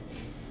process.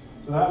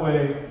 So that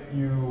way,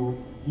 you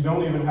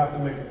don't even have to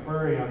make a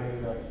query on the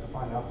index to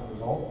find out the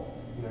result.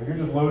 You're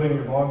just loading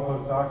your blog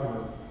post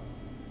document,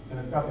 and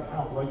it's got the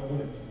count right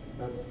in it.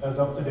 That's as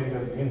up to date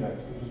as the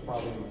index, which is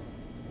probably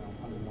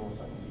 100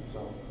 milliseconds or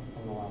so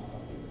from the last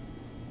update.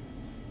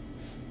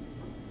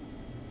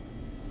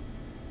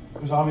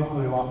 There's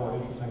obviously a lot more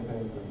interesting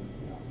things than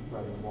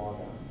writing a blog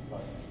on,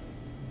 but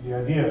the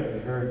idea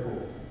is very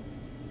cool.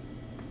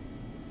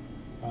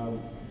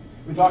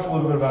 We talked a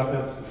little bit about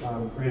this,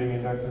 creating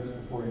indexes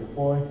before you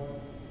deploy.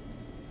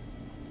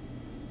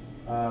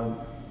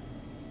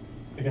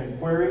 Again,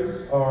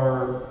 queries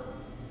are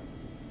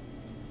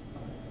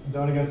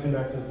done against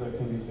indexes that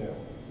can be stale.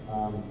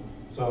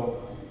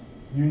 So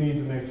you need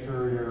to make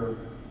sure your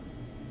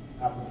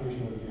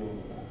application is dealing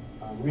with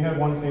that. We had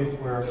one case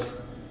where,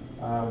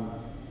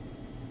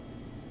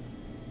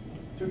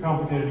 too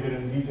complicated to get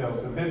into details,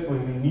 but basically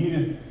we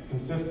needed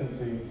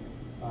consistency,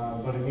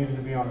 but it needed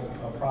to be on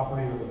a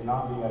property that was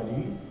not the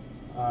ID.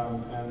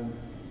 And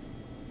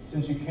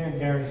since you can't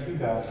guarantee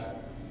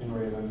that in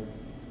Raven,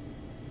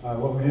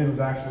 what we did was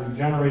actually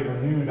generate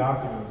a new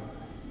document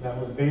that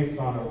was based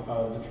on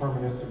a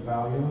deterministic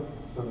value,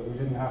 so that we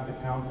didn't have to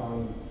count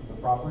on the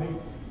property.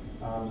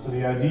 So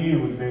the ID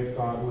was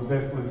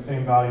basically the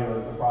same value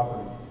as the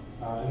property.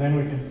 And then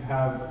we could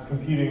have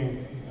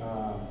competing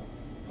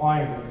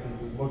client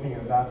instances looking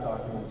at that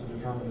document to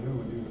determine who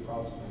would do the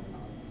processing or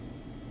not.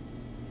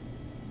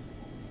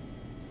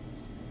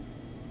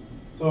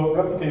 So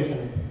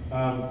replication,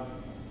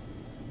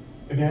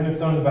 again, it's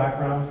done in the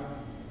background.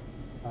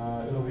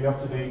 It'll be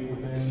up to date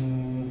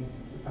within,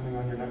 depending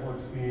on your network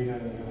speed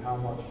and how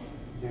much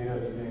data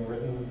is being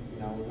written,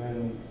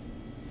 within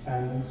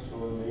tens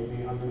or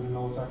maybe hundreds of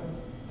milliseconds.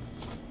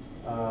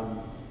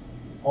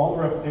 All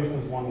the replication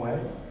is one way.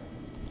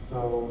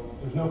 So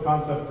there's no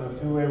concept of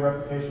two-way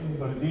replication,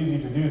 but it's easy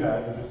to do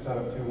that. You just set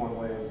up two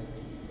one-ways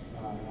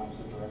in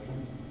opposite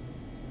directions.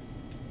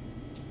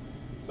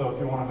 So if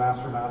you want a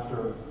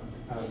master-master,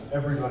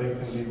 everybody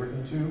can be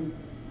written to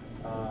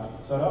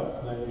set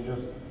up, then you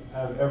just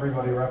have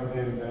everybody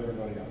replicated to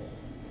everybody else.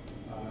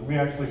 We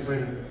actually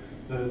created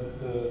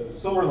the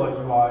Silverlight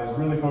UI is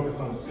really focused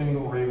on a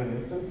single Raven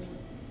instance.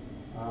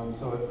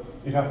 So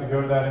you'd have to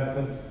go to that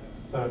instance,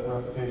 set up the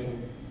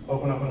replication,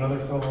 open up another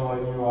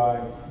Silverlight UI,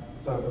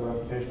 set up the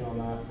replication on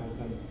that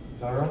instance,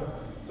 etc.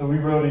 So we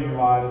wrote a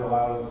UI that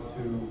allowed us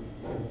to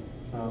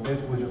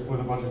basically just with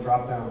a bunch of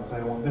drop-downs say,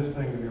 I want this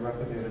thing to be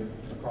replicated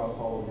across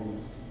all of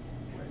these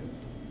ways.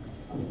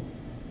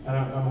 And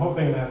I'm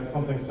hoping that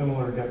something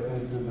similar gets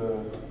into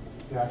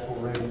the actual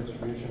Raven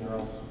distribution, or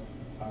else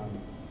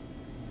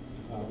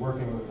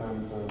working with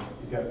them to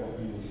get what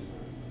we need.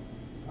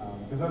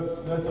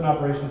 Because that's an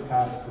operations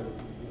task that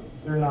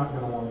they're not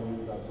going to want to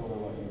use that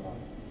Silverlight UI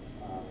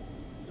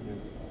to do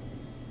this stuff.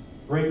 It's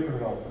great for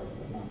developers,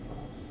 but not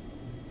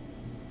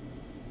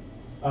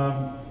for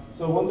us.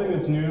 So one thing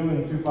that's new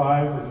in 2.5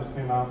 that just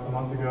came out a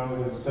month ago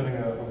is setting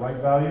a write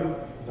value,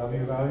 a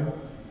W value.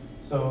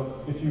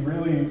 So if you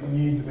really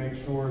need to make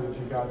sure that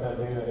you've got that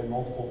data in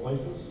multiple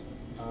places,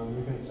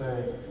 you can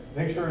say,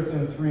 make sure it's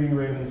in 3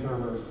 Raven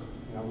servers,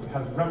 it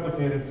has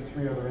replicated to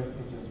 3 other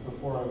instances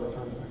before I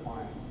return to the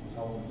client and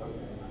tell them it's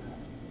okay.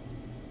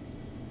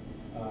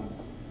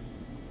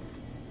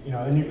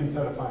 And you can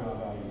set a timeout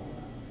value on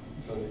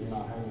that so that you're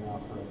not hanging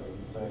out forever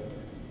and say,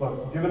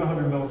 look, give it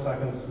 100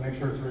 milliseconds, make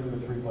sure it's written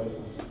to 3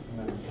 places, and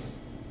then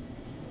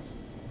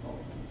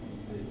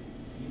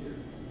either.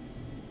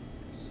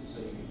 So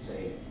you could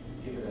say,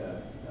 give it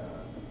a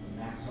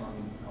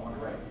maximum, I want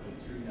to write to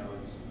 3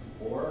 nodes,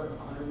 or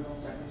 100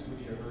 milliseconds,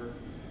 whichever.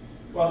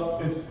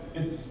 Well,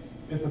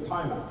 it's a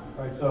timeout,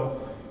 right? So,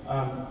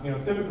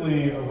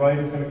 typically a write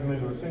is going to come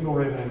into a single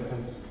Raven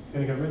instance, it's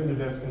going to get written to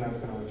disk, and that's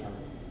going to return.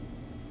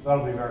 So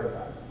that'll be very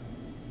fast,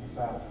 as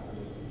fast as the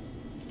distance.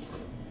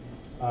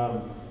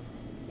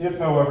 If,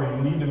 however,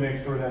 you need to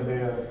make sure that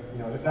data,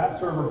 if that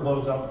server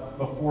blows up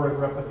before it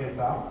replicates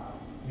out,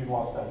 you've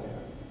lost that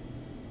data.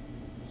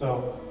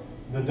 So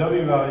the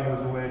W value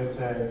is a way to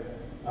say,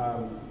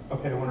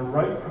 okay, when a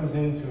write comes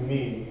into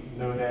me,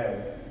 node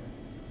A,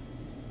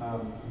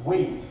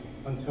 wait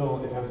until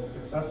it has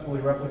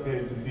successfully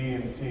replicated to B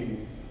and C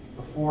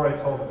before I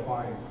tell the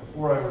client,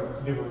 before I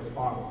give a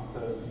response that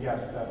says,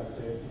 yes, that was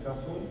saved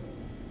successfully.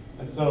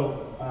 And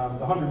so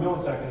the 100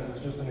 milliseconds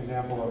is just an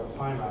example of a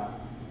timeout.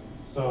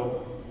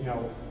 So,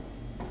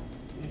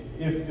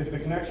 if the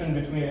connection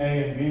between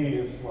A and B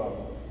is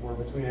slow, or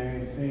between A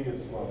and C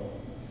is slow,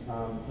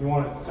 you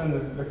want to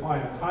send the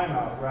client a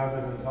timeout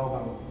rather than tell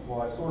them,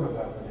 well, I sort of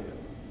have the data.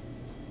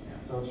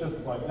 So it's just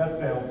like, that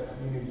failed,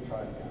 you need to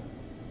try it again.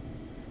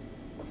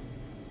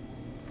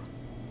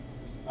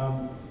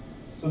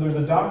 So there's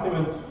a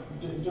document,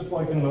 just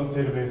like in most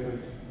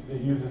databases,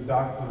 it uses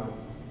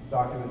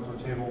documents or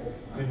tables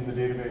in the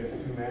database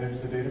to manage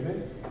the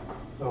database.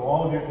 So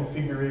all of your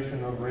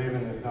configuration of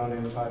Raven is done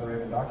inside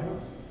Raven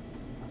documents.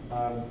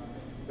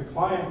 The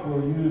client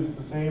will use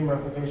the same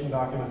replication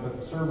document that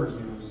the servers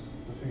use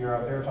to figure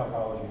out their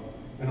topology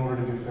in order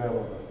to do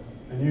failover.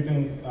 And you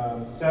can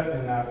set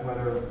in that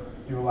whether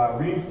you allow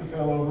reads to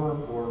fail over,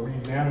 or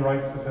reads and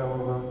writes to fail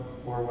over,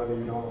 or whether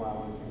you don't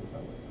allow anything to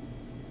fail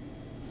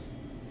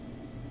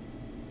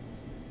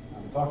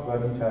over. We talked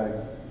about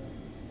e-tags.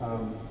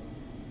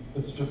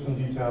 This is just some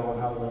detail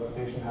on how the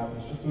replication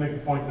happens, just to make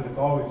the point that it's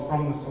always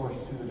from the source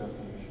to the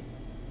destination.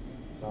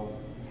 So,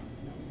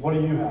 what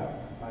do you have?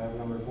 I have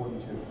number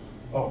 42.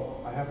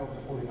 Oh, I have up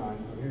to 49,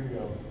 so here you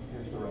go.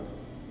 Here's the rest.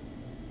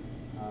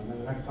 And then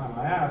the next time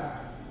I ask,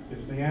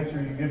 if the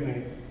answer you give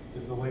me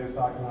is the latest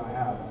document I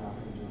have, I'm not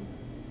going to do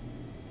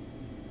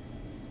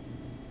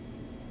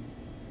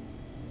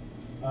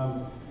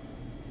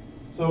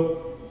it.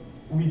 So,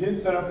 we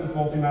did set up this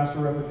multi-master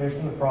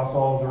replication across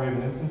all of the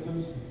Raven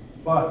instances.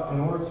 But in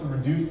order to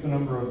reduce the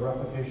number of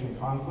replication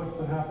conflicts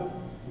that happen,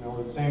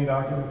 where the same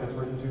document gets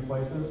written 2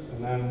 places,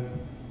 and then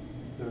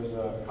there's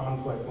a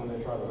conflict when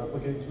they try to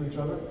replicate to each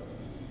other,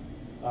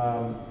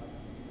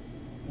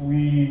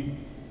 we,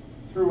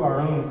 through our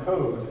own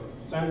code,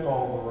 sent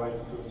all the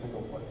writes to a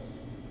single place,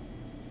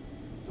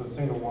 to a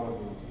single one of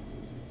the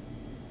instances.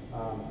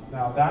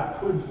 Now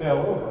that could fail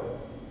over,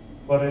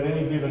 but at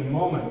any given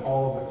moment,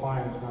 all of the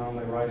clients were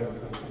only writing to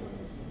a single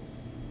instance.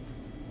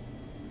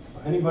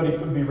 Anybody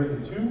could be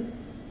written to,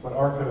 but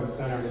our code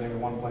sent everything in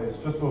one place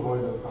just to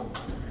avoid those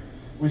conflicts.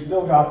 We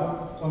still got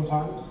them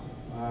sometimes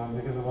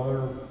because of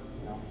other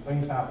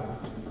things happen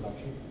in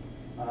production.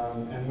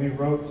 And we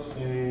wrote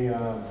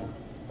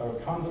a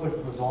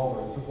conflict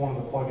resolver. This is one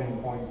of the plug-in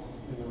points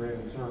in the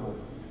Raven server.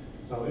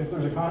 So if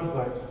there's a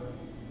conflict,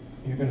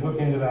 you can hook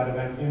into that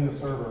event in the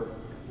server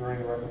during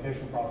the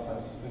replication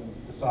process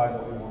and decide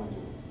what we want to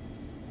do.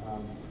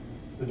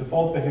 The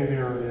default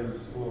behavior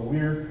is a little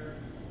weird.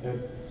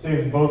 It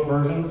saves both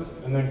versions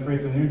and then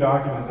creates a new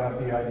document at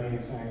the ID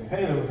saying,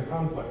 hey, there was a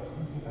conflict.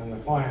 and the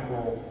client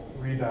will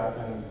read that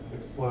and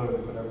explode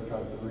if it ever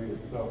tries to read it.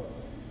 So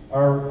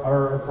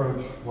our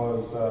approach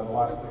was the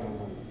last thing on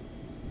wins.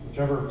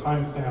 Whichever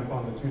timestamp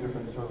on the two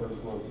different servers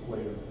was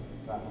later,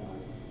 that one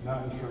wins. And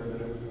that ensured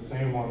that it was the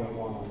same one that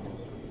won on both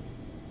servers.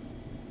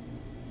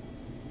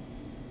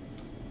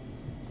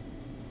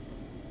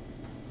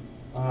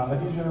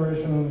 ID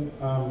generation,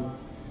 how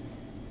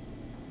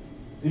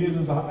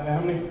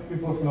many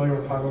people are familiar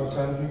with high-low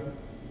strategy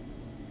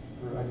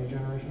for ID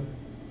generation?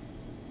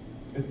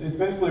 It's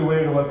basically a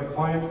way to let the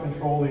client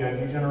control the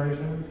ID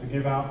generation, to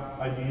give out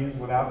IDs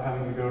without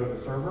having to go to the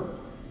server,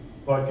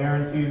 but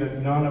guarantee that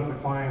none of the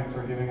clients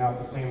are giving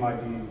out the same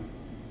ID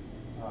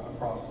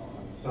across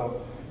them.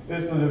 So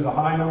basically there's a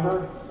high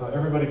number, so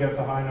everybody gets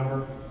a high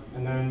number,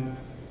 and then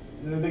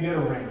they get a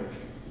range.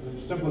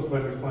 The simplest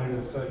way to explain it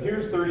is,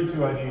 here's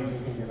 32 IDs you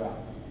can give out.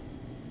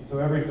 So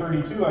every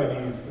 32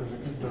 IDs,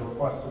 there's a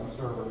request to the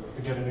server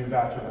to get a new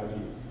batch of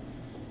IDs.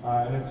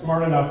 And it's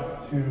smart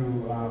enough to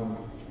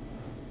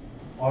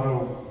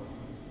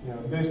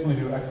basically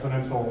do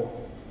exponential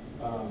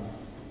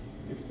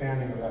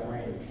expanding of that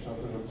range. So if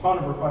there's a ton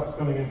of requests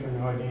coming in for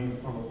new IDs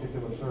from a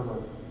particular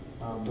server,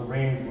 the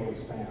range will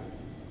expand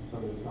so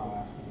that it's not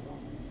asking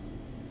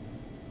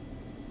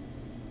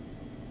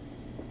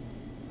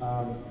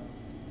about it.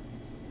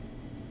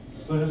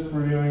 So just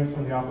reviewing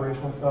some of the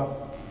operational stuff.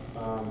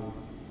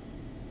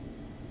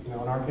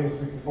 In our case,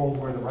 we controlled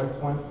where the writes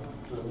went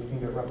so that we can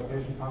get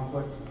replication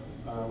conflicts.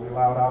 We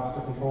allowed ops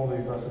to control the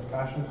aggressive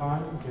caching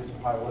time in case of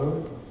high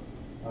load.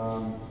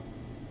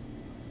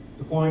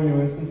 Deploying new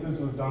instances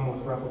was done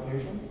with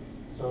replication.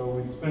 So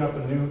we'd spin up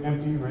a new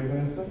empty Raven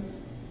instance,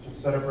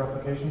 just set up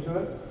replication to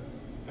it,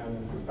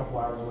 and a couple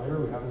hours later,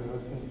 we have a new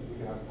instance that we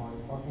could have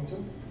clients talking to.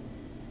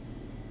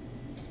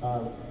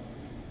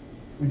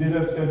 We did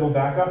have scheduled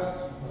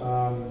backups,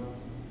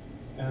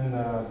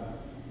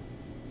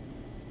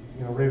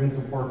 Raven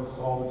supports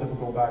all the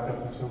typical backup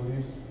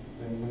utilities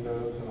in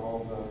Windows and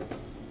all the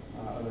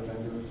other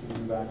vendors who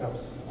do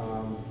backups.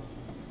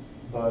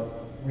 But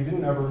we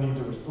didn't ever need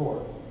to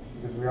restore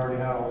because we already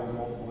had all these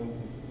multiple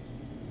instances.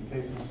 In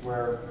cases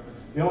where,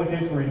 the only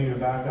case where you need a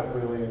backup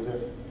really is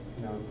if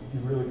you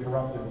really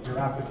corrupted, your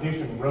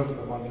application wrote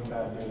a bunch of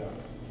bad data.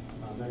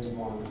 Then you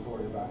want to restore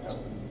your backup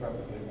and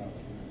replicate that.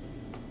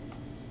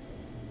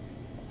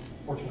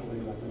 Fortunately,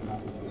 that didn't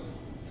happen to us.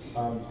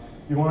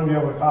 You want to be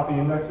able to copy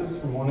indexes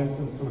from one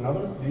instance to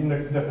another, the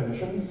index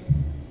definitions,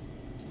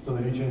 so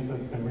that each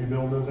instance can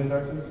rebuild those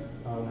indexes,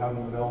 have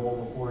them available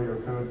before your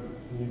code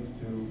needs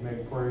to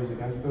make queries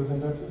against those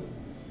indexes.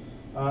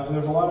 And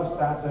there's a lot of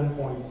stats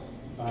endpoints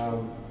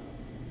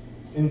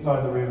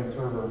inside the Raven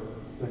server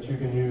that you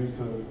can use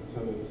to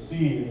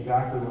see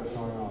exactly what's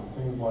going on.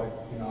 Things like,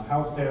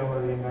 how stale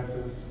are the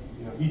indexes?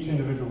 Each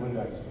individual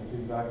index, you can see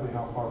exactly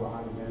how far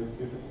behind it is,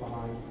 if it's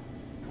behind.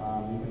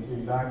 You can see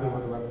exactly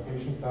what the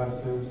replication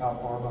status is, how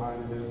far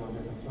behind it is on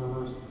different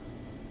servers,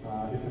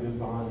 if it is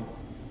behind.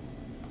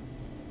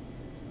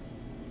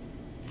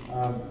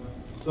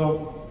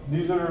 So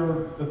these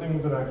are the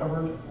things that I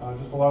covered.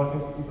 Just a lot of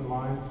things to keep in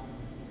mind.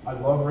 I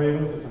love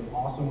Raven. It's an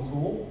awesome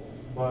tool,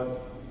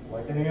 but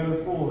like any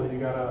other tool, you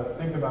got to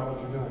think about what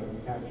you're doing.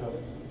 You can't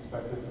just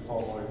expect it to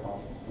solve all your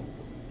problems.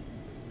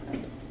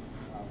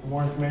 For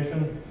more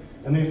information,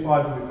 and these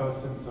slides will be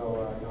posted,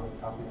 so you don't have to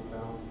copy this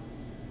down.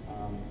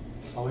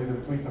 I'll either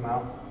tweet them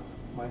out.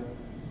 My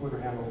Twitter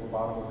handle is at the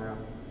bottom of there.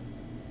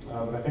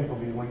 But I think they'll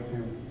be linked to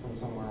from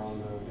somewhere on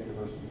the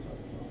DATAVERSITY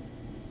site.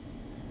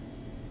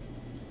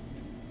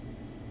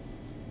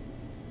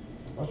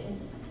 So. Questions?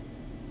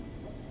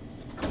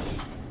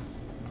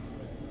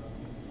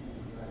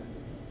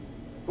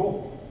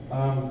 Cool.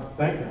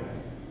 Thank you.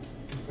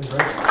 It's been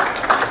great.